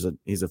fun.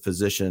 He's a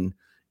physician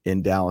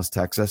in Dallas,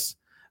 Texas.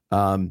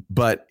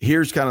 But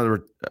here's kind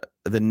of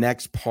the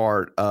next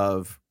part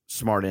of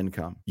smart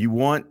income. You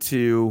want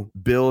to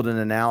build an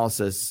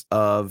analysis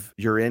of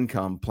your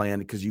income plan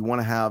because you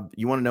want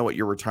to know what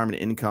your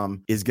retirement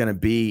income is going to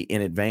be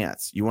in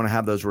advance. You want to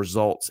have those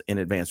results in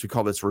advance. We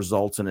call this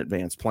results in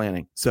advance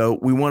planning. So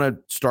we want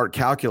to start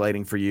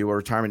calculating for you a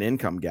retirement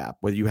income gap,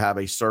 whether you have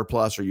a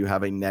surplus or you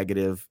have a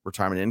negative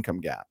retirement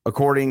income gap.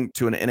 According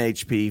to an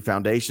NHP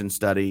Foundation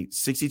study,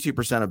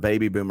 62% of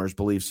baby boomers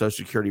believe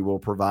Social Security will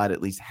provide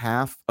at least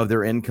half of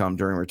their income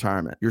during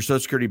retirement. Your Social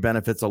Security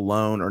benefits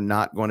alone are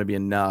not going to be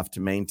enough to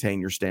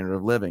maintain your standard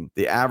of living.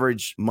 The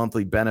average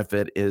monthly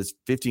benefit is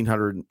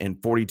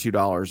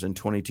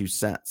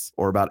 $1,542.22,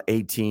 or about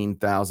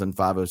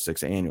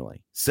 $18,506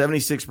 annually.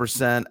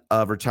 76%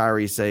 of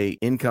retirees say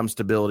income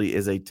stability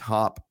is a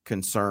top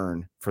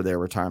concern for their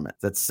retirement.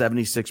 That's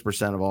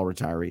 76% of all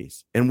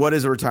retirees. And what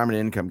is a retirement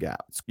income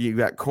gap? You've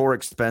got core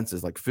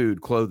expenses like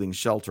food, clothing,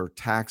 shelter,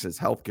 taxes,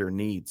 healthcare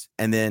needs,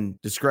 and then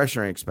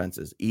discretionary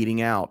expenses,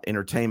 eating out,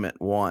 entertainment,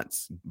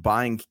 wants,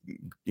 buying,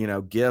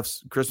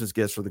 gifts, Christmas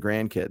gifts for the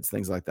grandkids,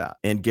 things like that.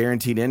 And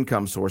guaranteed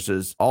income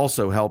sources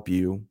also help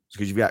you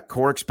because you've got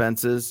core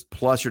expenses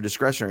plus your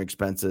discretionary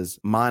expenses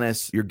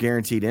minus your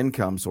guaranteed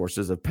income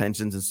sources of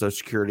pensions and Social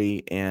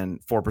Security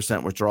and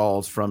 4%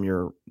 withdrawals from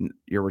your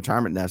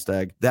retirement nest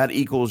egg. That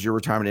equals your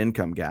retirement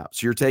income gap.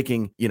 So you're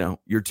taking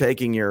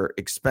your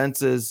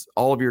expenses,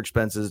 all of your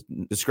expenses,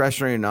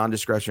 discretionary and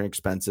non-discretionary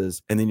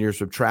expenses, and then you're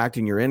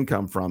subtracting your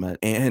income from it.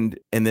 And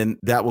then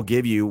that will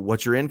give you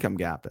what your income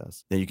gap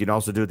is. Then you can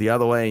also do it the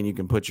other way, and you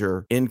can put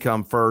your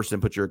income first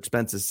and put your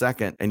expenses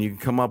second, and you can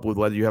come up with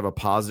whether you have a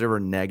positive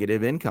or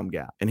negative income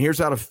gap. And here's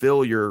how to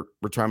fill your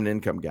retirement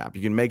income gap.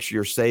 You can make sure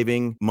you're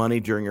saving money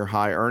during your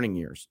high earning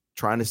years,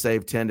 trying to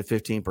save 10 to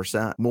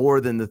 15%, more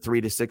than the 3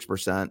 to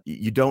 6%.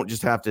 You don't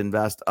just have to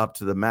invest up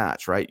to the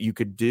match, right? You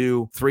could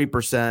do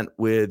 3%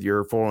 with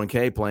your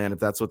 401k plan if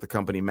that's what the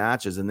company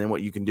matches. And then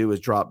what you can do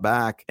is drop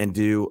back and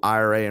do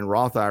IRA and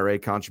Roth IRA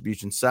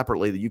contributions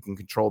separately that you can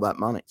control that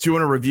money. So you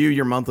want to review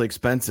your monthly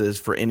expenses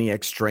for any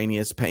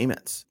extraneous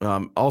payments.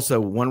 Also,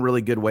 one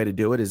really good way to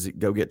do it is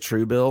go get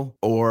Truebill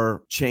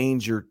or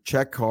change your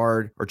check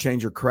card or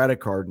change your credit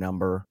card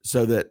number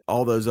so that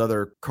all those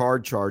other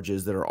card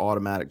charges that are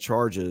automatic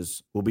charges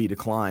those will be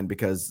declined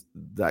because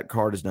that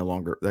card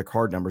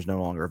number is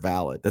no longer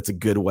valid. That's a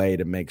good way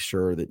to make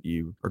sure that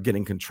you are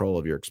getting control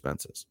of your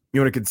expenses.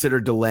 You want to consider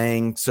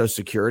delaying Social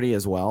Security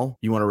as well.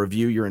 You want to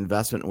review your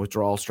investment and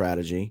withdrawal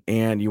strategy,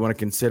 and you want to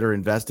consider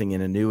investing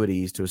in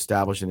annuities to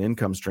establish an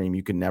income stream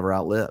you can never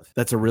outlive.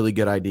 That's a really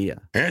good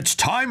idea. It's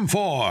time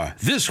for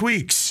this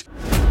week's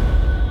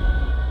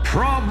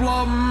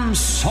Problem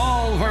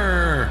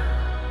Solver.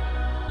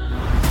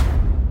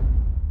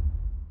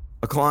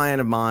 A client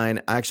of mine,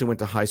 I actually went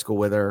to high school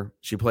with her.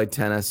 She played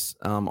tennis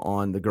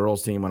on the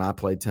girls' team when I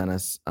played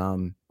tennis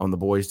on the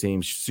boys'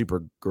 team. She's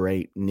super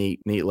great, neat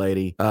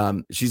lady.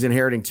 She's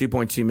inheriting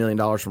 $2.2 million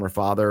from her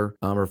father.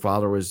 Her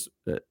father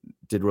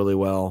did really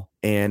well.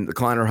 And the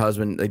client and her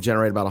husband, they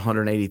generate about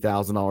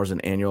 $180,000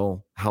 in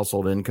annual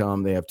household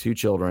income. They have 2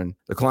 children.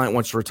 The client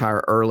wants to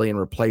retire early and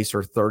replace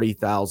her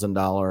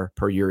 $30,000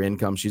 per year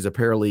income. She's a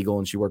paralegal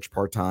and she works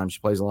part-time.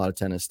 She plays a lot of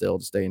tennis still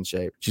to stay in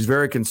shape. She's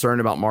very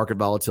concerned about market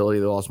volatility.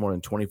 They lost more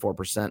than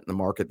 24% in the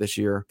market this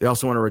year. They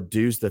also want to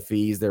reduce the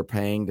fees they're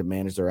paying to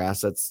manage their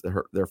assets.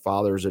 Their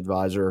father's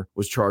advisor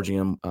was charging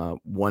them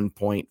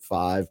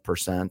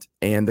 1.5%.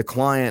 And the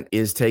client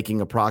is taking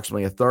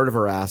approximately a third of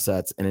her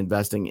assets and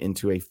investing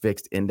into a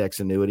fixed index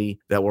annuity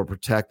that will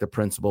protect the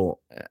principal,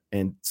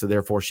 and so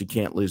therefore she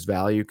can't lose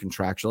value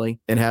contractually,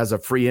 and has a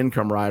free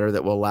income rider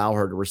that will allow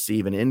her to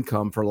receive an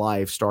income for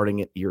life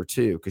starting at year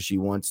 2, because she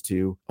wants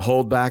to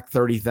hold back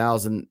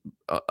 $30,000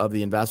 of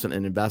the investment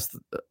and invest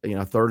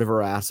a third of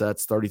her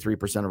assets,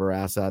 33% of her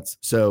assets.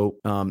 So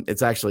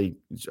it's actually,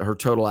 her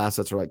total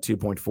assets are like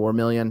 $2.4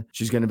 million.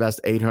 She's going to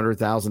invest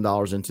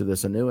 $800,000 into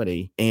this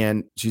annuity,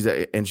 and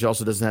she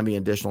also doesn't have any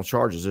additional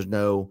charges. There's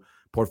no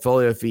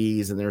portfolio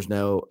fees and there's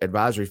no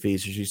advisory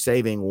fees. So she's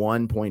saving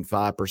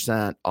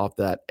 1.5% off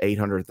that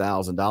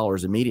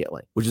 $800,000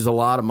 immediately, which is a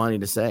lot of money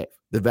to save.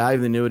 The value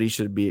of the annuity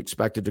should be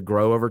expected to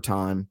grow over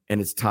time, and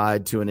it's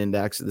tied to an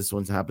index. This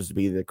one happens to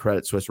be the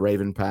Credit Suisse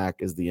Raven Pack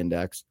is the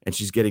index, and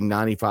she's getting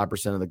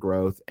 95% of the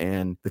growth,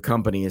 and the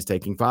company is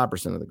taking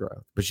 5% of the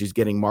growth. But she's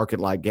getting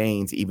market-like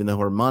gains, even though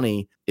her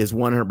money is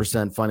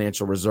 100%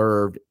 financial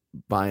reserved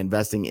by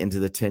investing into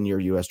the 10-year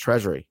U.S.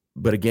 Treasury.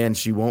 But again,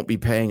 she won't be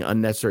paying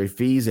unnecessary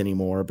fees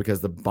anymore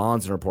because the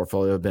bonds in her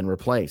portfolio have been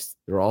replaced.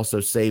 They're also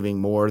saving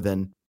more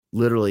than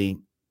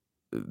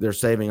they're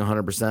saving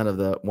 100% of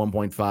the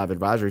 1.5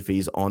 advisory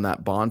fees on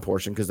that bond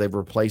portion because they've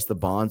replaced the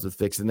bonds with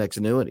fixed index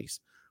annuities,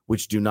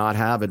 which do not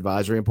have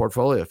advisory and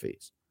portfolio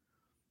fees.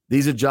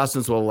 These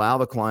adjustments will allow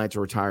the client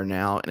to retire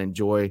now and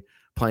enjoy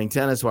playing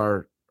tennis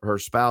while her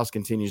spouse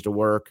continues to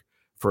work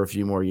for a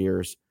few more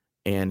years,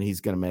 and he's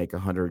going to make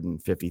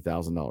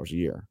 $150,000 a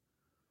year.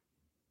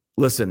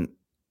 Listen,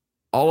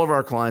 all of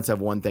our clients have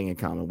one thing in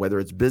common, whether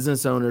it's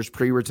business owners,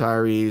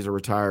 pre-retirees or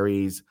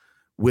retirees,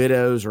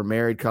 widows or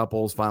married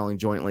couples filing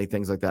jointly,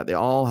 things like that. They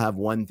all have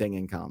one thing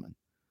in common.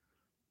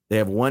 They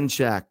have one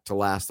check to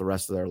last the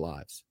rest of their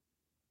lives.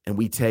 And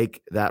we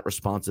take that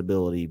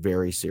responsibility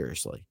very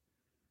seriously.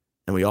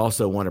 And we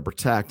also want to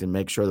protect and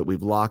make sure that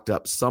we've locked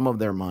up some of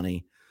their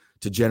money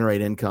to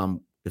generate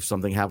income if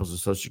something happens with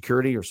Social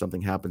Security or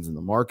something happens in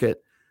the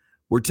market.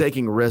 We're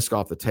taking risk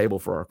off the table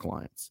for our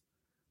clients.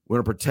 We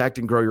want to protect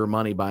and grow your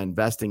money by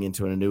investing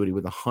into an annuity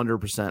with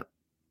 100%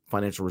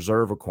 financial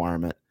reserve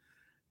requirement.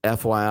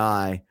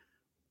 FYI,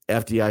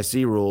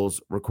 FDIC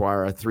rules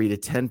require a 3 to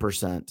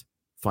 10%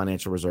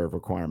 financial reserve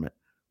requirement.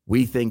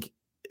 We think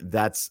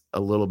that's a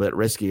little bit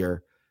riskier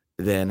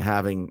than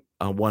having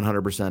a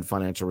 100%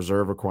 financial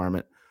reserve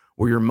requirement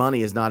where your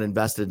money is not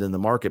invested in the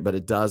market, but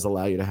it does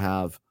allow you to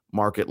have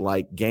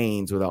market-like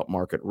gains without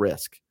market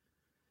risk.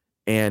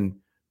 And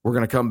we're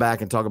going to come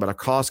back and talk about a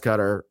cost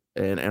cutter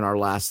in our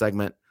last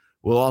segment.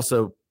 We'll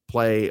also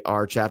play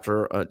our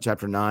chapter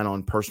 9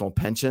 on personal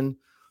pension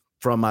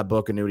from my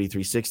book, Annuity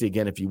 360.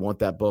 Again, if you want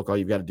that book, all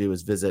you've got to do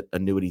is visit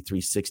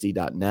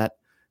annuity360.net.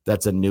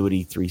 That's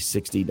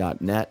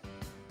annuity360.net.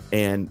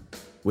 And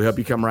we hope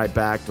you come right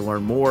back to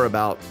learn more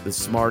about the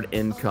smart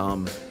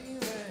income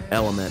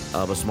element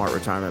of a smart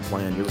retirement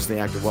plan. You're listening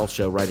to the Active Wealth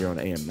Show right here on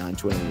AM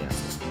 920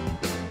 Yes.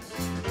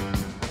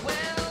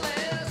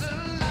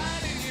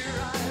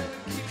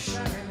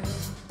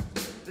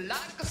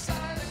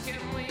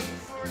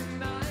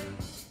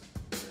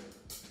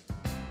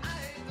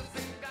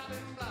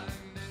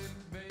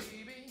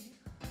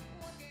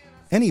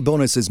 Any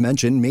bonuses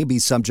mentioned may be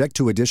subject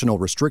to additional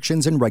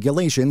restrictions and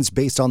regulations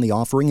based on the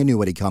offering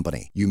annuity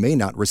company. You may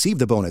not receive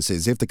the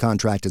bonuses if the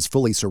contract is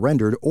fully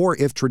surrendered or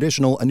if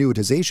traditional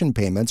annuitization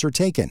payments are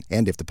taken.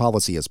 And if the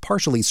policy is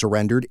partially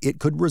surrendered, it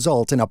could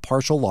result in a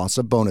partial loss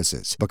of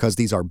bonuses. Because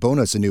these are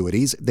bonus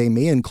annuities, they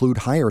may include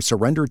higher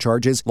surrender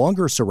charges,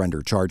 longer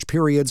surrender charge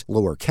periods,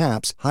 lower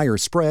caps, higher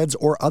spreads,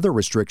 or other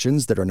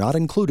restrictions that are not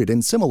included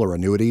in similar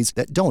annuities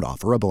that don't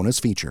offer a bonus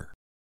feature.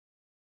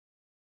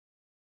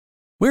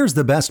 Where's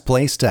the best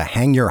place to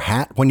hang your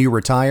hat when you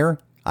retire?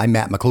 I'm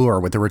Matt McClure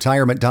with the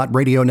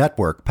Retirement.Radio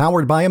Network,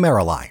 powered by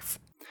AmeriLife.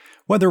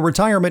 Whether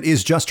retirement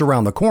is just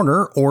around the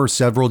corner or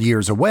several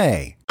years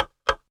away,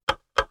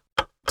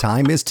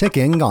 Time is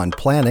ticking on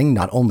planning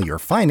not only your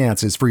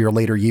finances for your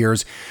later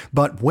years,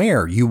 but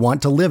where you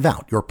want to live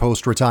out your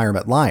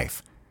post-retirement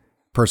life.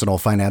 Personal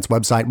finance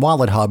website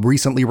WalletHub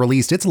recently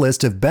released its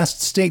list of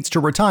best states to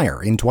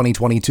retire in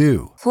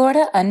 2022.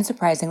 Florida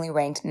unsurprisingly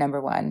ranked number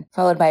 1,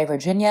 followed by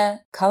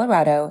Virginia,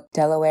 Colorado,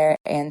 Delaware,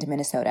 and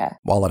Minnesota.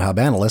 WalletHub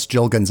analyst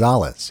Jill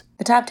Gonzalez.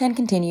 The top 10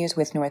 continues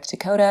with North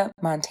Dakota,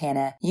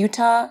 Montana,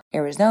 Utah,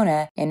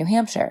 Arizona, and New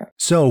Hampshire.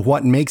 So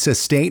what makes a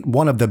state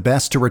one of the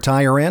best to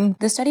retire in?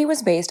 The study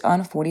was based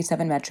on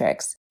 47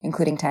 metrics,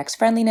 including tax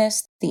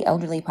friendliness, the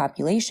elderly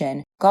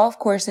population, golf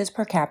courses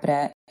per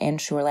capita, and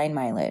shoreline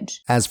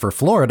mileage. As for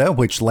Florida,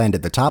 which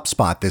landed the top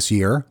spot this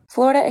year,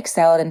 Florida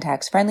excelled in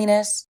tax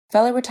friendliness,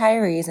 fellow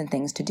retirees and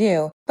things to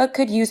do, but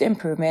could use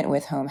improvement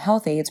with home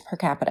health aides per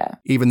capita.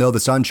 Even though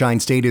the Sunshine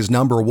State is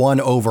number 1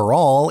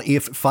 overall,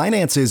 if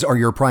finances are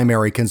your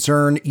primary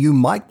concern, you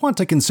might want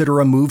to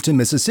consider a move to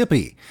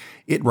Mississippi.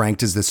 It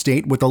ranked as the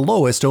state with the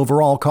lowest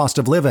overall cost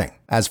of living.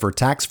 As for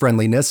tax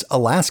friendliness,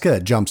 Alaska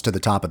jumps to the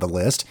top of the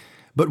list.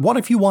 But what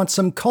if you want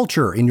some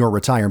culture in your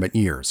retirement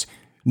years?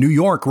 New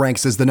York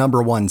ranks as the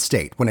number 1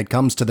 state when it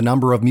comes to the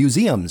number of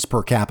museums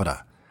per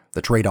capita.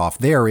 The trade-off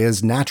there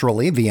is,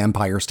 naturally, the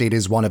Empire State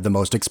is one of the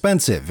most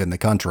expensive in the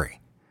country.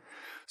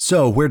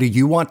 So, where do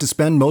you want to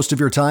spend most of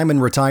your time in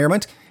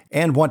retirement?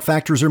 And what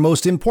factors are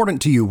most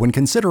important to you when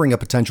considering a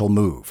potential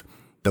move?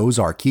 Those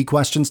are key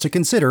questions to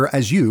consider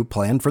as you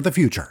plan for the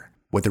future.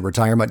 With the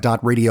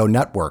Retirement.Radio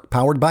network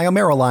powered by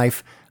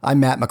AmeriLife,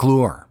 I'm Matt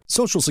McClure.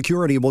 Social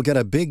Security will get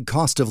a big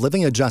cost of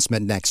living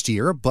adjustment next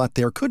year, but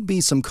there could be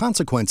some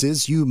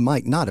consequences you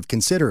might not have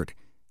considered.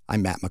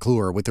 I'm Matt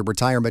McClure with the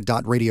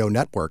Retirement.Radio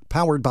network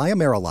powered by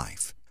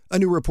AmeriLife. A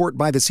new report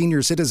by the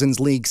Senior Citizens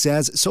League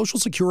says Social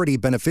Security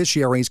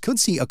beneficiaries could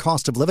see a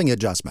cost of living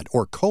adjustment,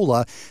 or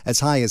COLA,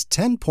 as high as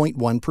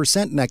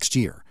 10.1% next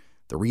year.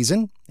 The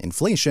reason?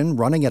 Inflation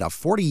running at a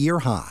 40-year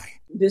high.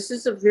 This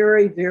is a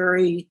very,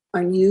 very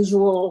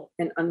unusual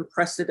and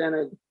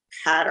unprecedented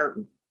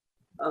pattern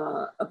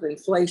of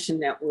inflation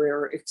that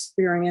we're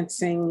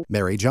experiencing.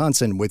 Mary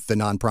Johnson with the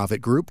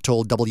nonprofit group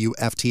told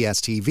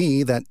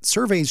WFTS-TV that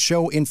surveys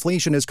show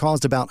inflation has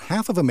caused about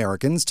half of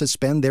Americans to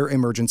spend their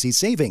emergency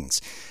savings,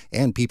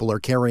 and people are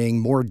carrying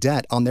more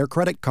debt on their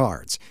credit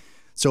cards.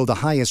 So the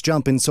highest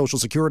jump in Social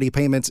Security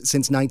payments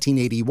since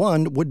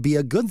 1981 would be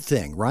a good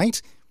thing,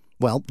 right?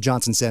 Well,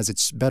 Johnson says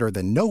it's better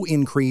than no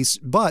increase,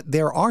 but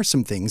there are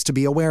some things to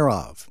be aware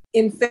of.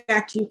 In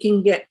fact, you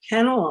can get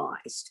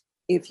penalized.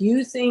 If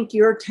you think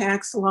your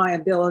tax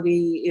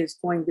liability is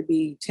going to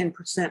be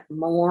 10%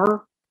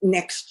 more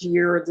next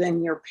year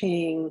than you're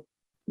paying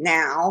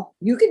now,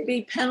 you could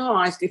be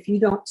penalized if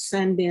you don't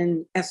send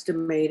in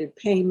estimated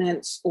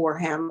payments or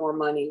have more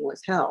money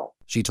withheld.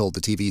 She told the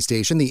TV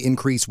station the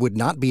increase would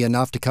not be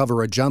enough to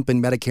cover a jump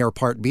in Medicare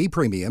Part B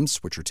premiums,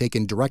 which are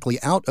taken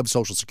directly out of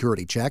Social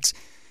Security checks.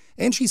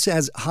 And she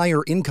says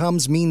higher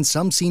incomes mean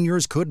some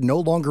seniors could no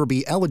longer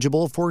be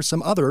eligible for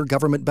some other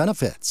government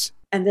benefits.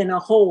 And then a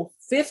whole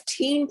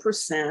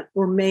 15%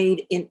 were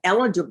made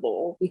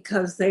ineligible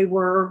because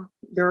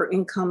their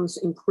incomes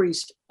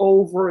increased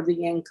over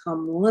the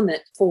income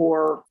limit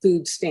for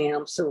food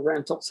stamps or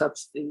rental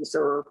subsidies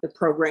or the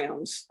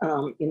programs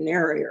in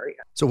their area.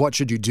 So what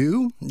should you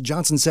do?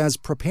 Johnson says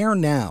prepare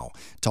now.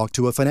 Talk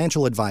to a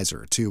financial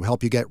advisor to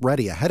help you get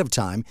ready ahead of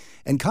time,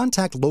 and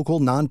contact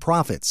local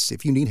nonprofits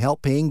if you need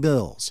help paying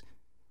bills.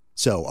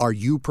 So are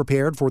you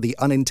prepared for the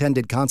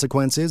unintended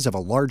consequences of a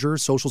larger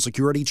Social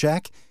Security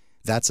check?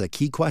 That's a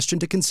key question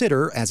to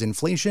consider as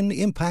inflation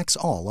impacts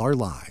all our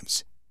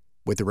lives.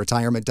 With the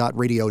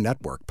Retirement.Radio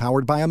network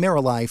powered by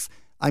AmeriLife,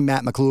 I'm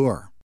Matt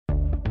McClure.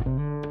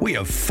 We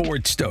have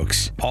Ford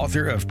Stokes,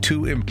 author of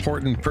 2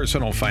 important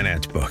personal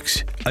finance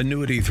books,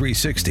 Annuity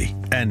 360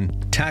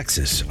 and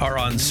Taxes Are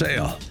on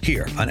Sale,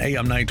 here on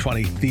AM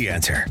 920, The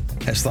Answer,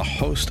 as the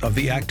host of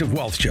The Active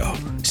Wealth Show,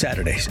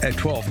 Saturdays at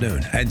 12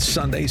 noon and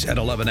Sundays at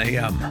 11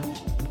 a.m.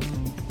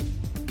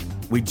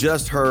 We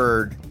just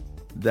heard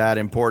that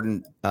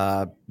important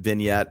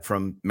vignette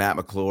from Matt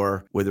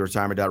McClure with the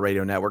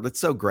Retirement.Radio network. It's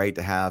so great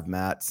to have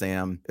Matt,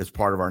 Sam, as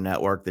part of our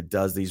network that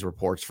does these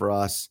reports for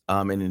us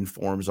and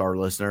informs our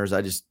listeners.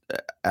 I just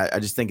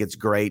think it's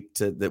great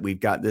that we've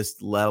got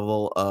this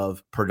level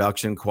of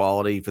production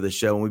quality for the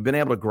show. And we've been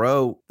able to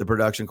grow the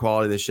production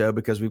quality of the show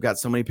because we've got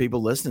so many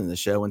people listening to the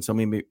show and so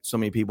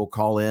many people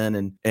call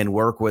in and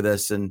work with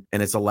us. And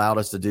it's allowed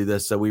us to do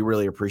this. So we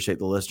really appreciate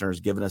the listeners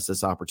giving us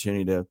this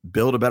opportunity to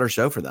build a better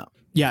show for them.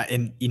 Yeah.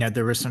 And,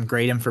 there was some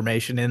great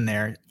information in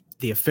there.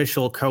 The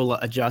official COLA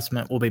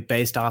adjustment will be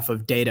based off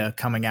of data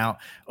coming out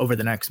over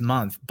the next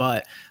month,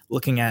 but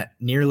looking at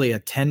nearly a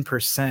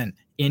 10%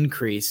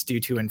 increase due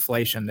to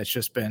inflation that's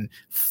just been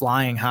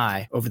flying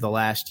high over the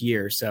last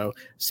year. So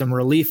some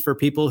relief for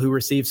people who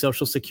receive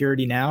Social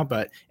Security now,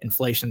 but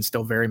inflation's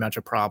still very much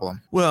a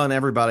problem. Well, and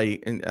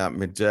everybody,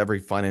 every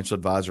financial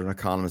advisor and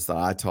economist that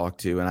I talk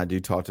to, and I do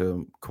talk to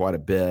them quite a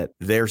bit,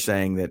 they're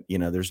saying that,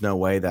 there's no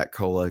way that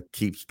COLA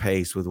keeps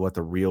pace with what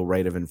the real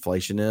rate of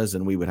inflation is.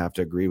 And we would have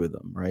to agree with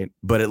them, right?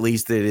 But at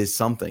least it is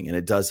something. And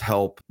it does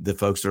help the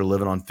folks that are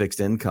living on fixed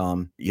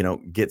income,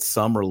 get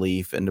some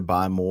relief and to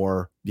buy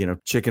more,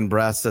 chicken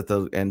breasts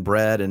and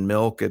bread and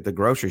milk at the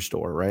grocery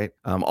store, right?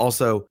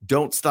 Also,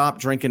 don't stop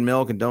drinking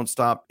milk and don't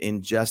stop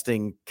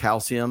ingesting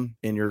calcium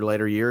in your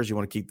later years. You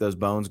want to keep those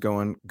bones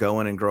going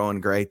and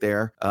growing great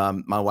there.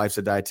 My wife's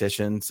a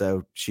dietitian,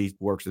 so she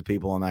works with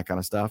people on that kind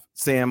of stuff.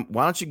 Sam,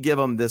 why don't you give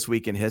them this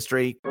week in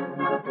history?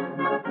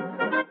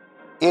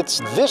 It's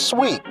This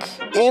Week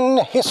in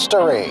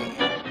History.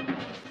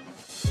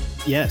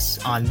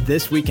 Yes, on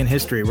This Week in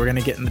History, we're going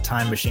to get in the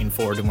time machine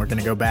forward and we're going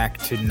to go back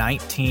to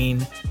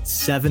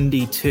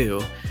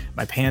 1972.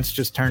 My pants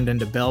just turned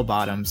into bell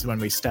bottoms when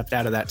we stepped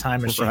out of that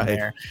time machine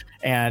there.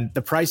 And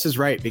The Price is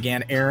Right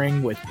began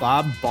airing with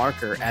Bob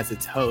Barker as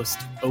its host,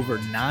 over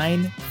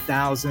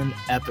 9,000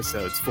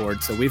 episodes,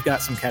 Ford. So we've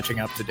got some catching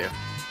up to do.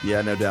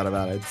 Yeah, no doubt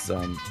about it. It's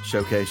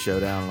Showcase,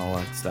 Showdown, and all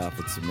that stuff.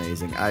 It's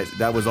amazing.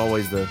 That was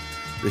always the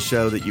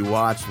show that you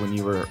watched when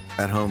you were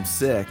at home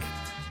sick.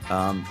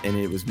 And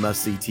it was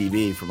must-see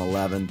TV from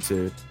 11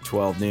 to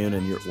 12 noon,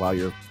 and while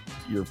your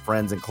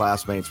friends and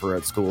classmates were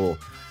at school.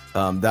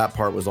 That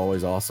part was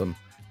always awesome.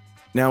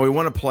 Now, we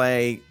want to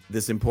play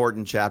this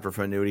important chapter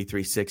from Annuity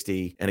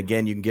 360. And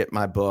again, you can get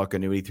my book,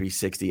 Annuity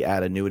 360,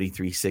 at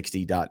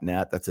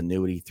annuity360.net. That's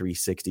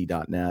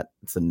annuity360.net.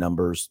 It's the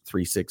numbers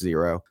 360.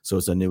 So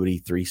it's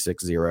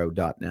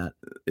annuity360.net.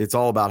 It's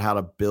all about how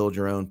to build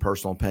your own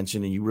personal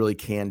pension, and you really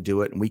can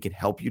do it, and we can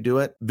help you do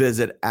it.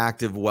 Visit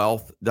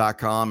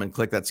activewealth.com and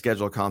click that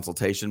schedule a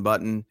consultation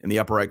button in the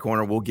upper right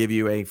corner. We'll give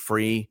you a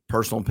free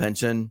personal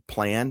pension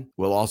plan.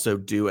 We'll also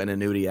do an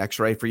annuity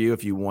x-ray for you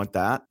if you want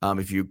that.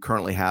 If you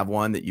currently have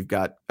one that you've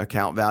got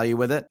account value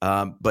with it.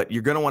 But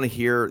you're going to want to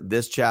hear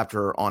this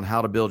chapter on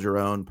how to build your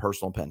own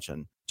personal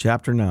pension.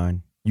 Chapter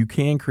 9. You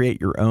can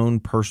create your own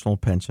personal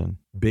pension.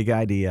 Big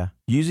idea.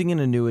 Using an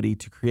annuity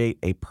to create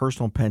a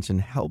personal pension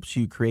helps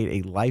you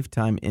create a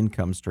lifetime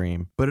income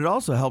stream, but it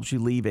also helps you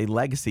leave a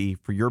legacy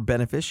for your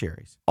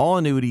beneficiaries. All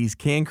annuities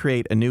can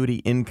create annuity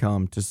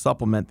income to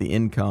supplement the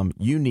income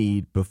you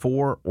need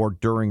before or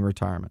during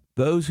retirement.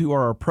 Those who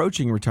are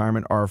approaching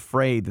retirement are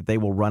afraid that they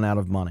will run out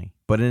of money,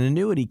 but an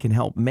annuity can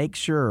help make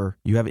sure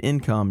you have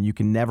income you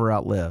can never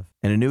outlive.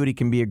 An annuity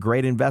can be a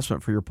great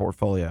investment for your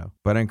portfolio,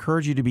 but I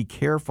encourage you to be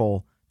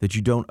careful that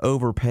you don't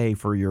overpay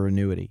for your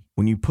annuity.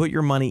 When you put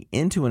your money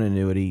into an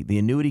annuity, the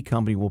annuity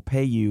company will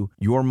pay you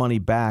your money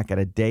back at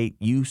a date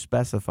you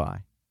specify.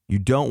 You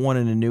don't want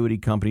an annuity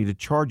company to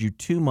charge you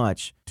too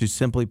much to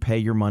simply pay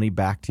your money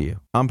back to you.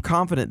 I'm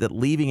confident that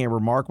leaving a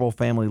remarkable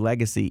family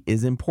legacy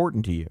is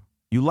important to you.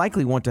 You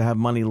likely want to have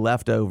money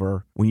left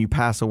over when you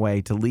pass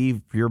away to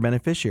leave for your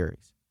beneficiaries.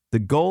 The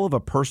goal of a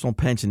personal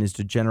pension is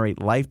to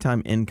generate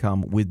lifetime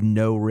income with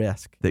no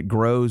risk that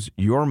grows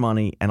your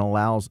money and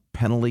allows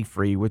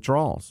penalty-free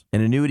withdrawals. An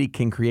annuity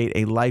can create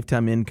a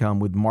lifetime income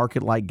with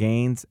market-like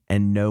gains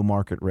and no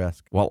market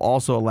risk, while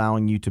also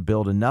allowing you to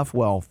build enough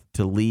wealth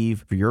to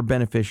leave for your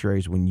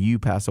beneficiaries when you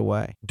pass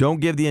away. Don't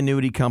give the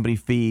annuity company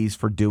fees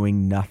for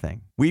doing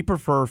nothing. We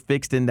prefer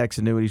fixed index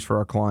annuities for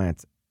our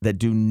clients that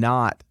do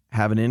not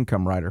have an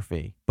income rider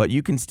fee, but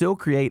you can still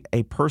create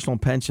a personal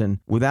pension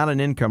without an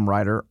income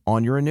rider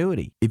on your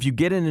annuity. If you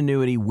get an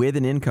annuity with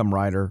an income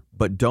rider,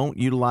 but don't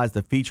utilize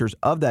the features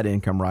of that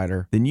income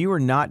rider, then you are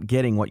not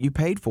getting what you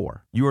paid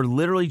for. You are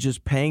literally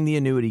just paying the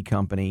annuity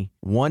company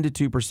 1%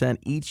 to 2%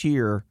 each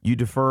year you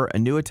defer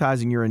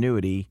annuitizing your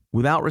annuity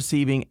without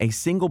receiving a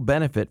single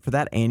benefit for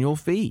that annual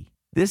fee.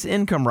 This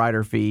income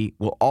rider fee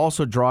will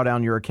also draw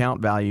down your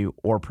account value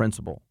or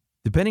principal.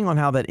 Depending on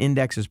how that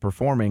index is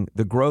performing,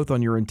 the growth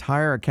on your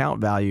entire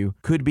account value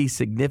could be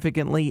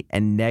significantly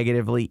and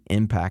negatively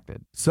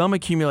impacted. Some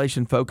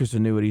accumulation-focused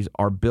annuities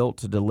are built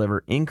to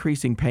deliver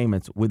increasing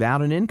payments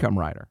without an income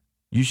rider.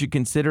 You should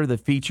consider the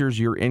features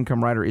your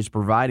income rider is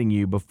providing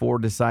you before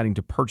deciding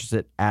to purchase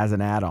it as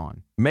an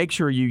add-on. Make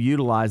sure you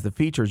utilize the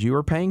features you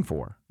are paying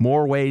for.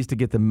 More ways to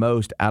get the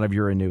most out of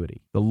your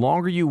annuity. The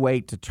longer you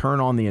wait to turn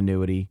on the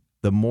annuity,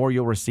 the more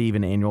you'll receive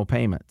in annual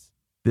payments.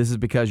 This is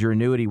because your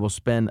annuity will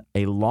spend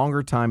a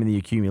longer time in the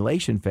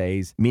accumulation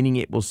phase, meaning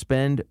it will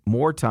spend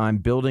more time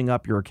building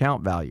up your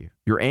account value.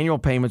 Your annual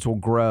payments will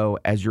grow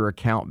as your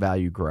account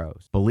value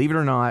grows. Believe it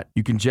or not,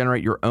 you can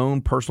generate your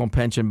own personal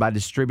pension by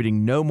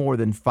distributing no more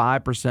than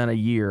 5% a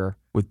year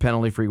with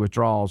penalty-free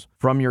withdrawals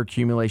from your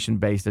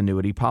accumulation-based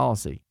annuity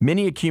policy.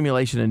 Many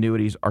accumulation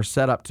annuities are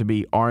set up to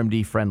be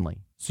RMD friendly,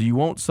 so you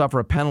won't suffer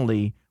a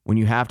penalty when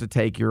you have to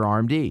take your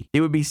RMD.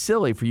 It would be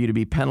silly for you to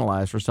be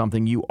penalized for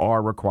something you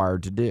are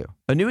required to do.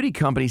 Annuity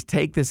companies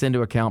take this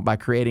into account by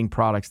creating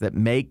products that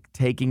make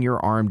taking your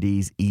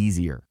RMDs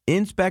easier.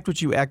 Inspect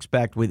what you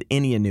expect with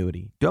any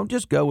annuity. Don't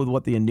just go with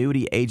what the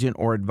annuity agent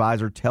or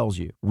advisor tells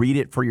you. Read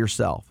it for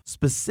yourself.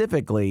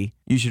 Specifically,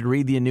 you should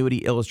read the annuity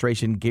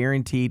illustration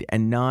guaranteed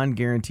and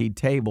non-guaranteed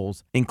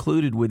tables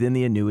included within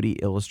the annuity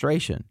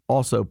illustration.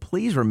 Also,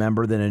 please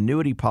remember that an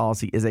annuity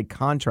policy is a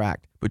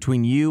contract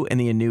between you and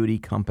the annuity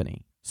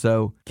company.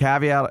 So,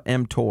 caveat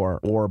emptor,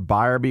 or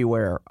buyer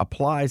beware,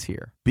 applies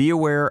here. Be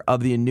aware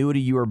of the annuity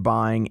you are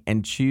buying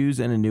and choose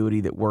an annuity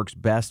that works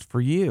best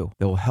for you.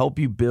 That will help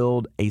you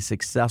build a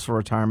successful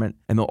retirement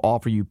and they'll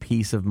offer you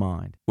peace of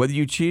mind. Whether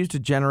you choose to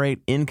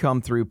generate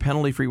income through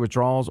penalty-free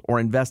withdrawals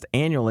or invest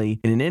annually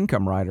in an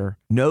income rider,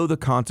 know the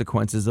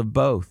consequences of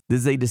both.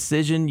 This is a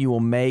decision you will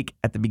make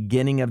at the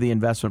beginning of the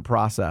investment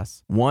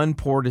process. One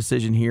poor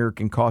decision here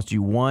can cost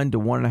you 1 to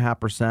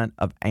 1.5%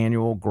 of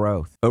annual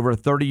growth. Over a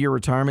 30-year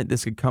retirement,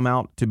 this could come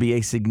out to be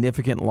a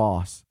significant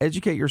loss.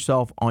 Educate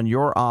yourself on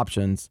your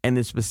options and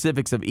the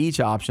specifics of each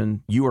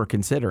option you are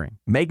considering.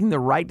 Making the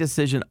right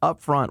decision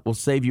up front will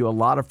save you a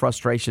lot of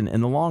frustration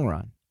in the long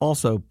run.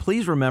 Also,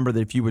 please remember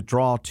that if you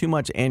withdraw too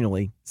much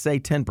annually, say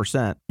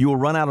 10%, you will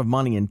run out of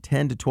money in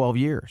 10 to 12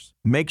 years.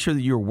 Make sure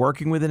that you're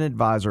working with an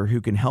advisor who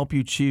can help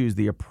you choose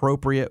the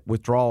appropriate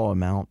withdrawal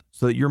amount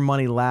so that your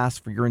money lasts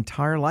for your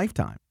entire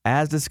lifetime.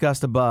 As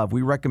discussed above,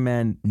 we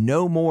recommend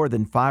no more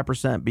than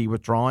 5% be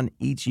withdrawn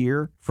each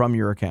year from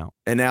your account.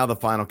 And now the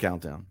final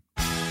countdown.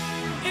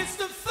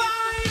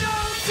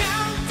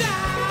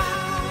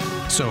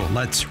 So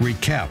let's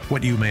recap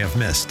what you may have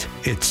missed.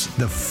 It's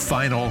the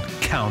final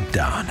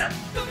countdown.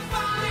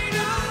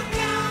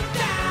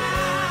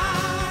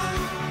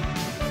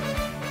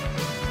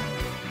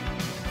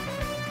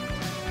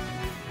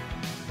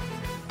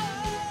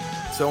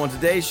 So on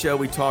today's show,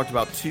 we talked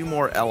about two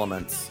more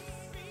elements.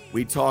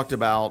 We talked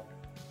about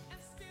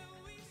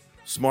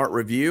smart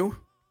review,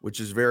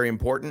 which is very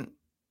important.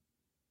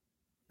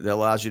 That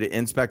allows you to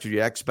inspect what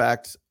you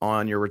expect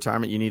on your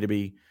retirement. You need to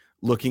be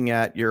looking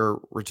at your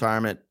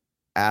retirement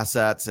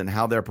assets and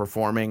how they're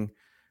performing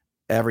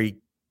every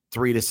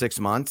 3 to 6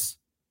 months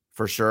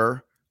for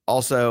sure.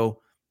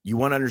 Also, you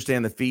want to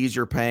understand the fees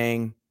you're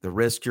paying, the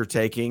risk you're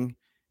taking,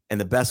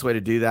 and the best way to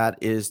do that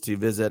is to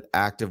visit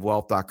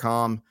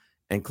activewealth.com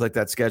and click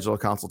that schedule a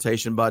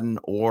consultation button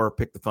or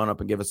pick the phone up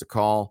and give us a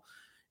call.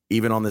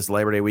 Even on this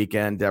Labor Day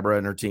weekend, Deborah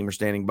and her team are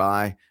standing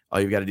by. All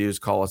you've got to do is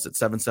call us at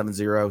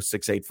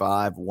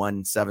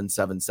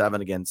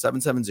 770-685-1777. Again,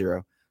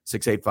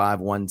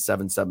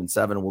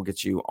 770-685-1777. We'll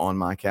get you on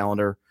my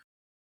calendar.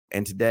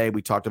 And today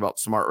we talked about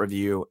smart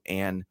review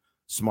and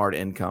smart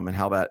income and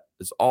how that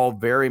is all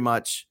very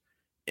much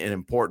an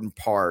important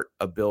part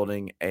of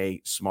building a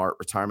smart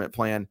retirement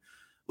plan.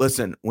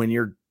 Listen, when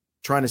you're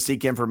trying to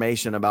seek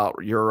information about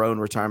your own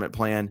retirement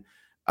plan,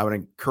 I would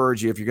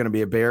encourage you, if you're going to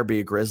be a bear, be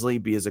a grizzly,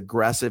 be as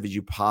aggressive as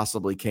you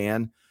possibly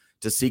can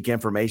to seek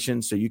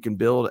information so you can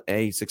build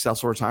a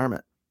successful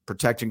retirement,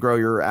 protect and grow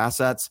your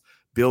assets,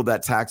 build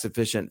that tax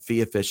efficient, fee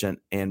efficient,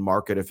 and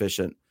market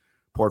efficient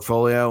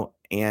portfolio.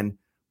 And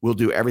we'll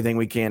do everything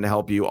we can to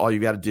help you. All you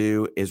got to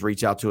do is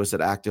reach out to us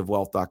at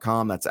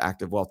activewealth.com. That's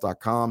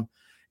activewealth.com.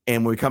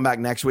 And when we come back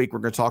next week, we're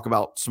going to talk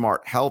about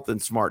smart health and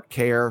smart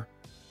care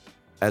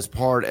as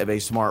part of a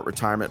smart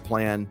retirement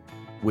plan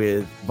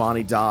with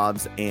Bonnie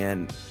Dobbs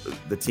and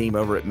the team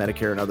over at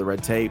Medicare and Other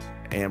Red Tape.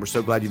 And we're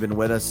so glad you've been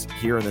with us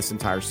here in this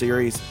entire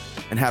series.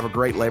 And have a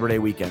great Labor Day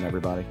weekend,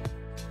 everybody.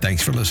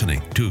 Thanks for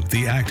listening to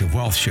The Active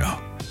Wealth Show.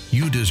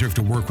 You deserve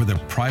to work with a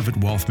private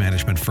wealth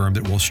management firm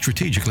that will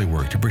strategically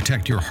work to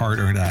protect your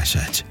hard-earned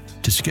assets.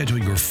 To schedule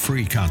your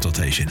free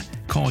consultation,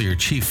 call your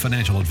Chief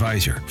Financial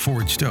Advisor,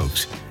 Ford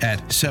Stokes, at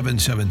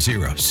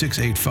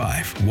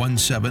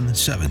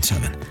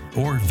 770-685-1777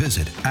 or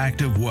visit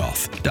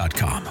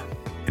activewealth.com.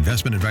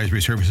 Investment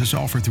advisory services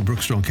offered through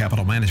Brookstone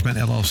Capital Management,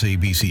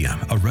 LLC,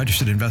 BCM, a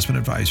registered investment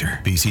advisor.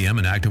 BCM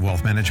and Active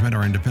Wealth Management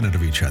are independent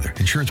of each other.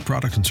 Insurance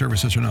products and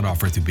services are not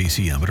offered through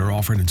BCM, but are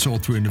offered and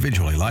sold through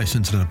individually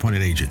licensed and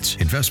appointed agents.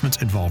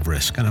 Investments involve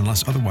risk and,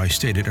 unless otherwise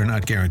stated, are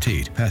not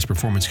guaranteed. Past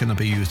performance cannot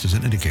be used as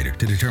an indicator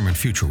to determine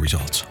future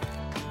results.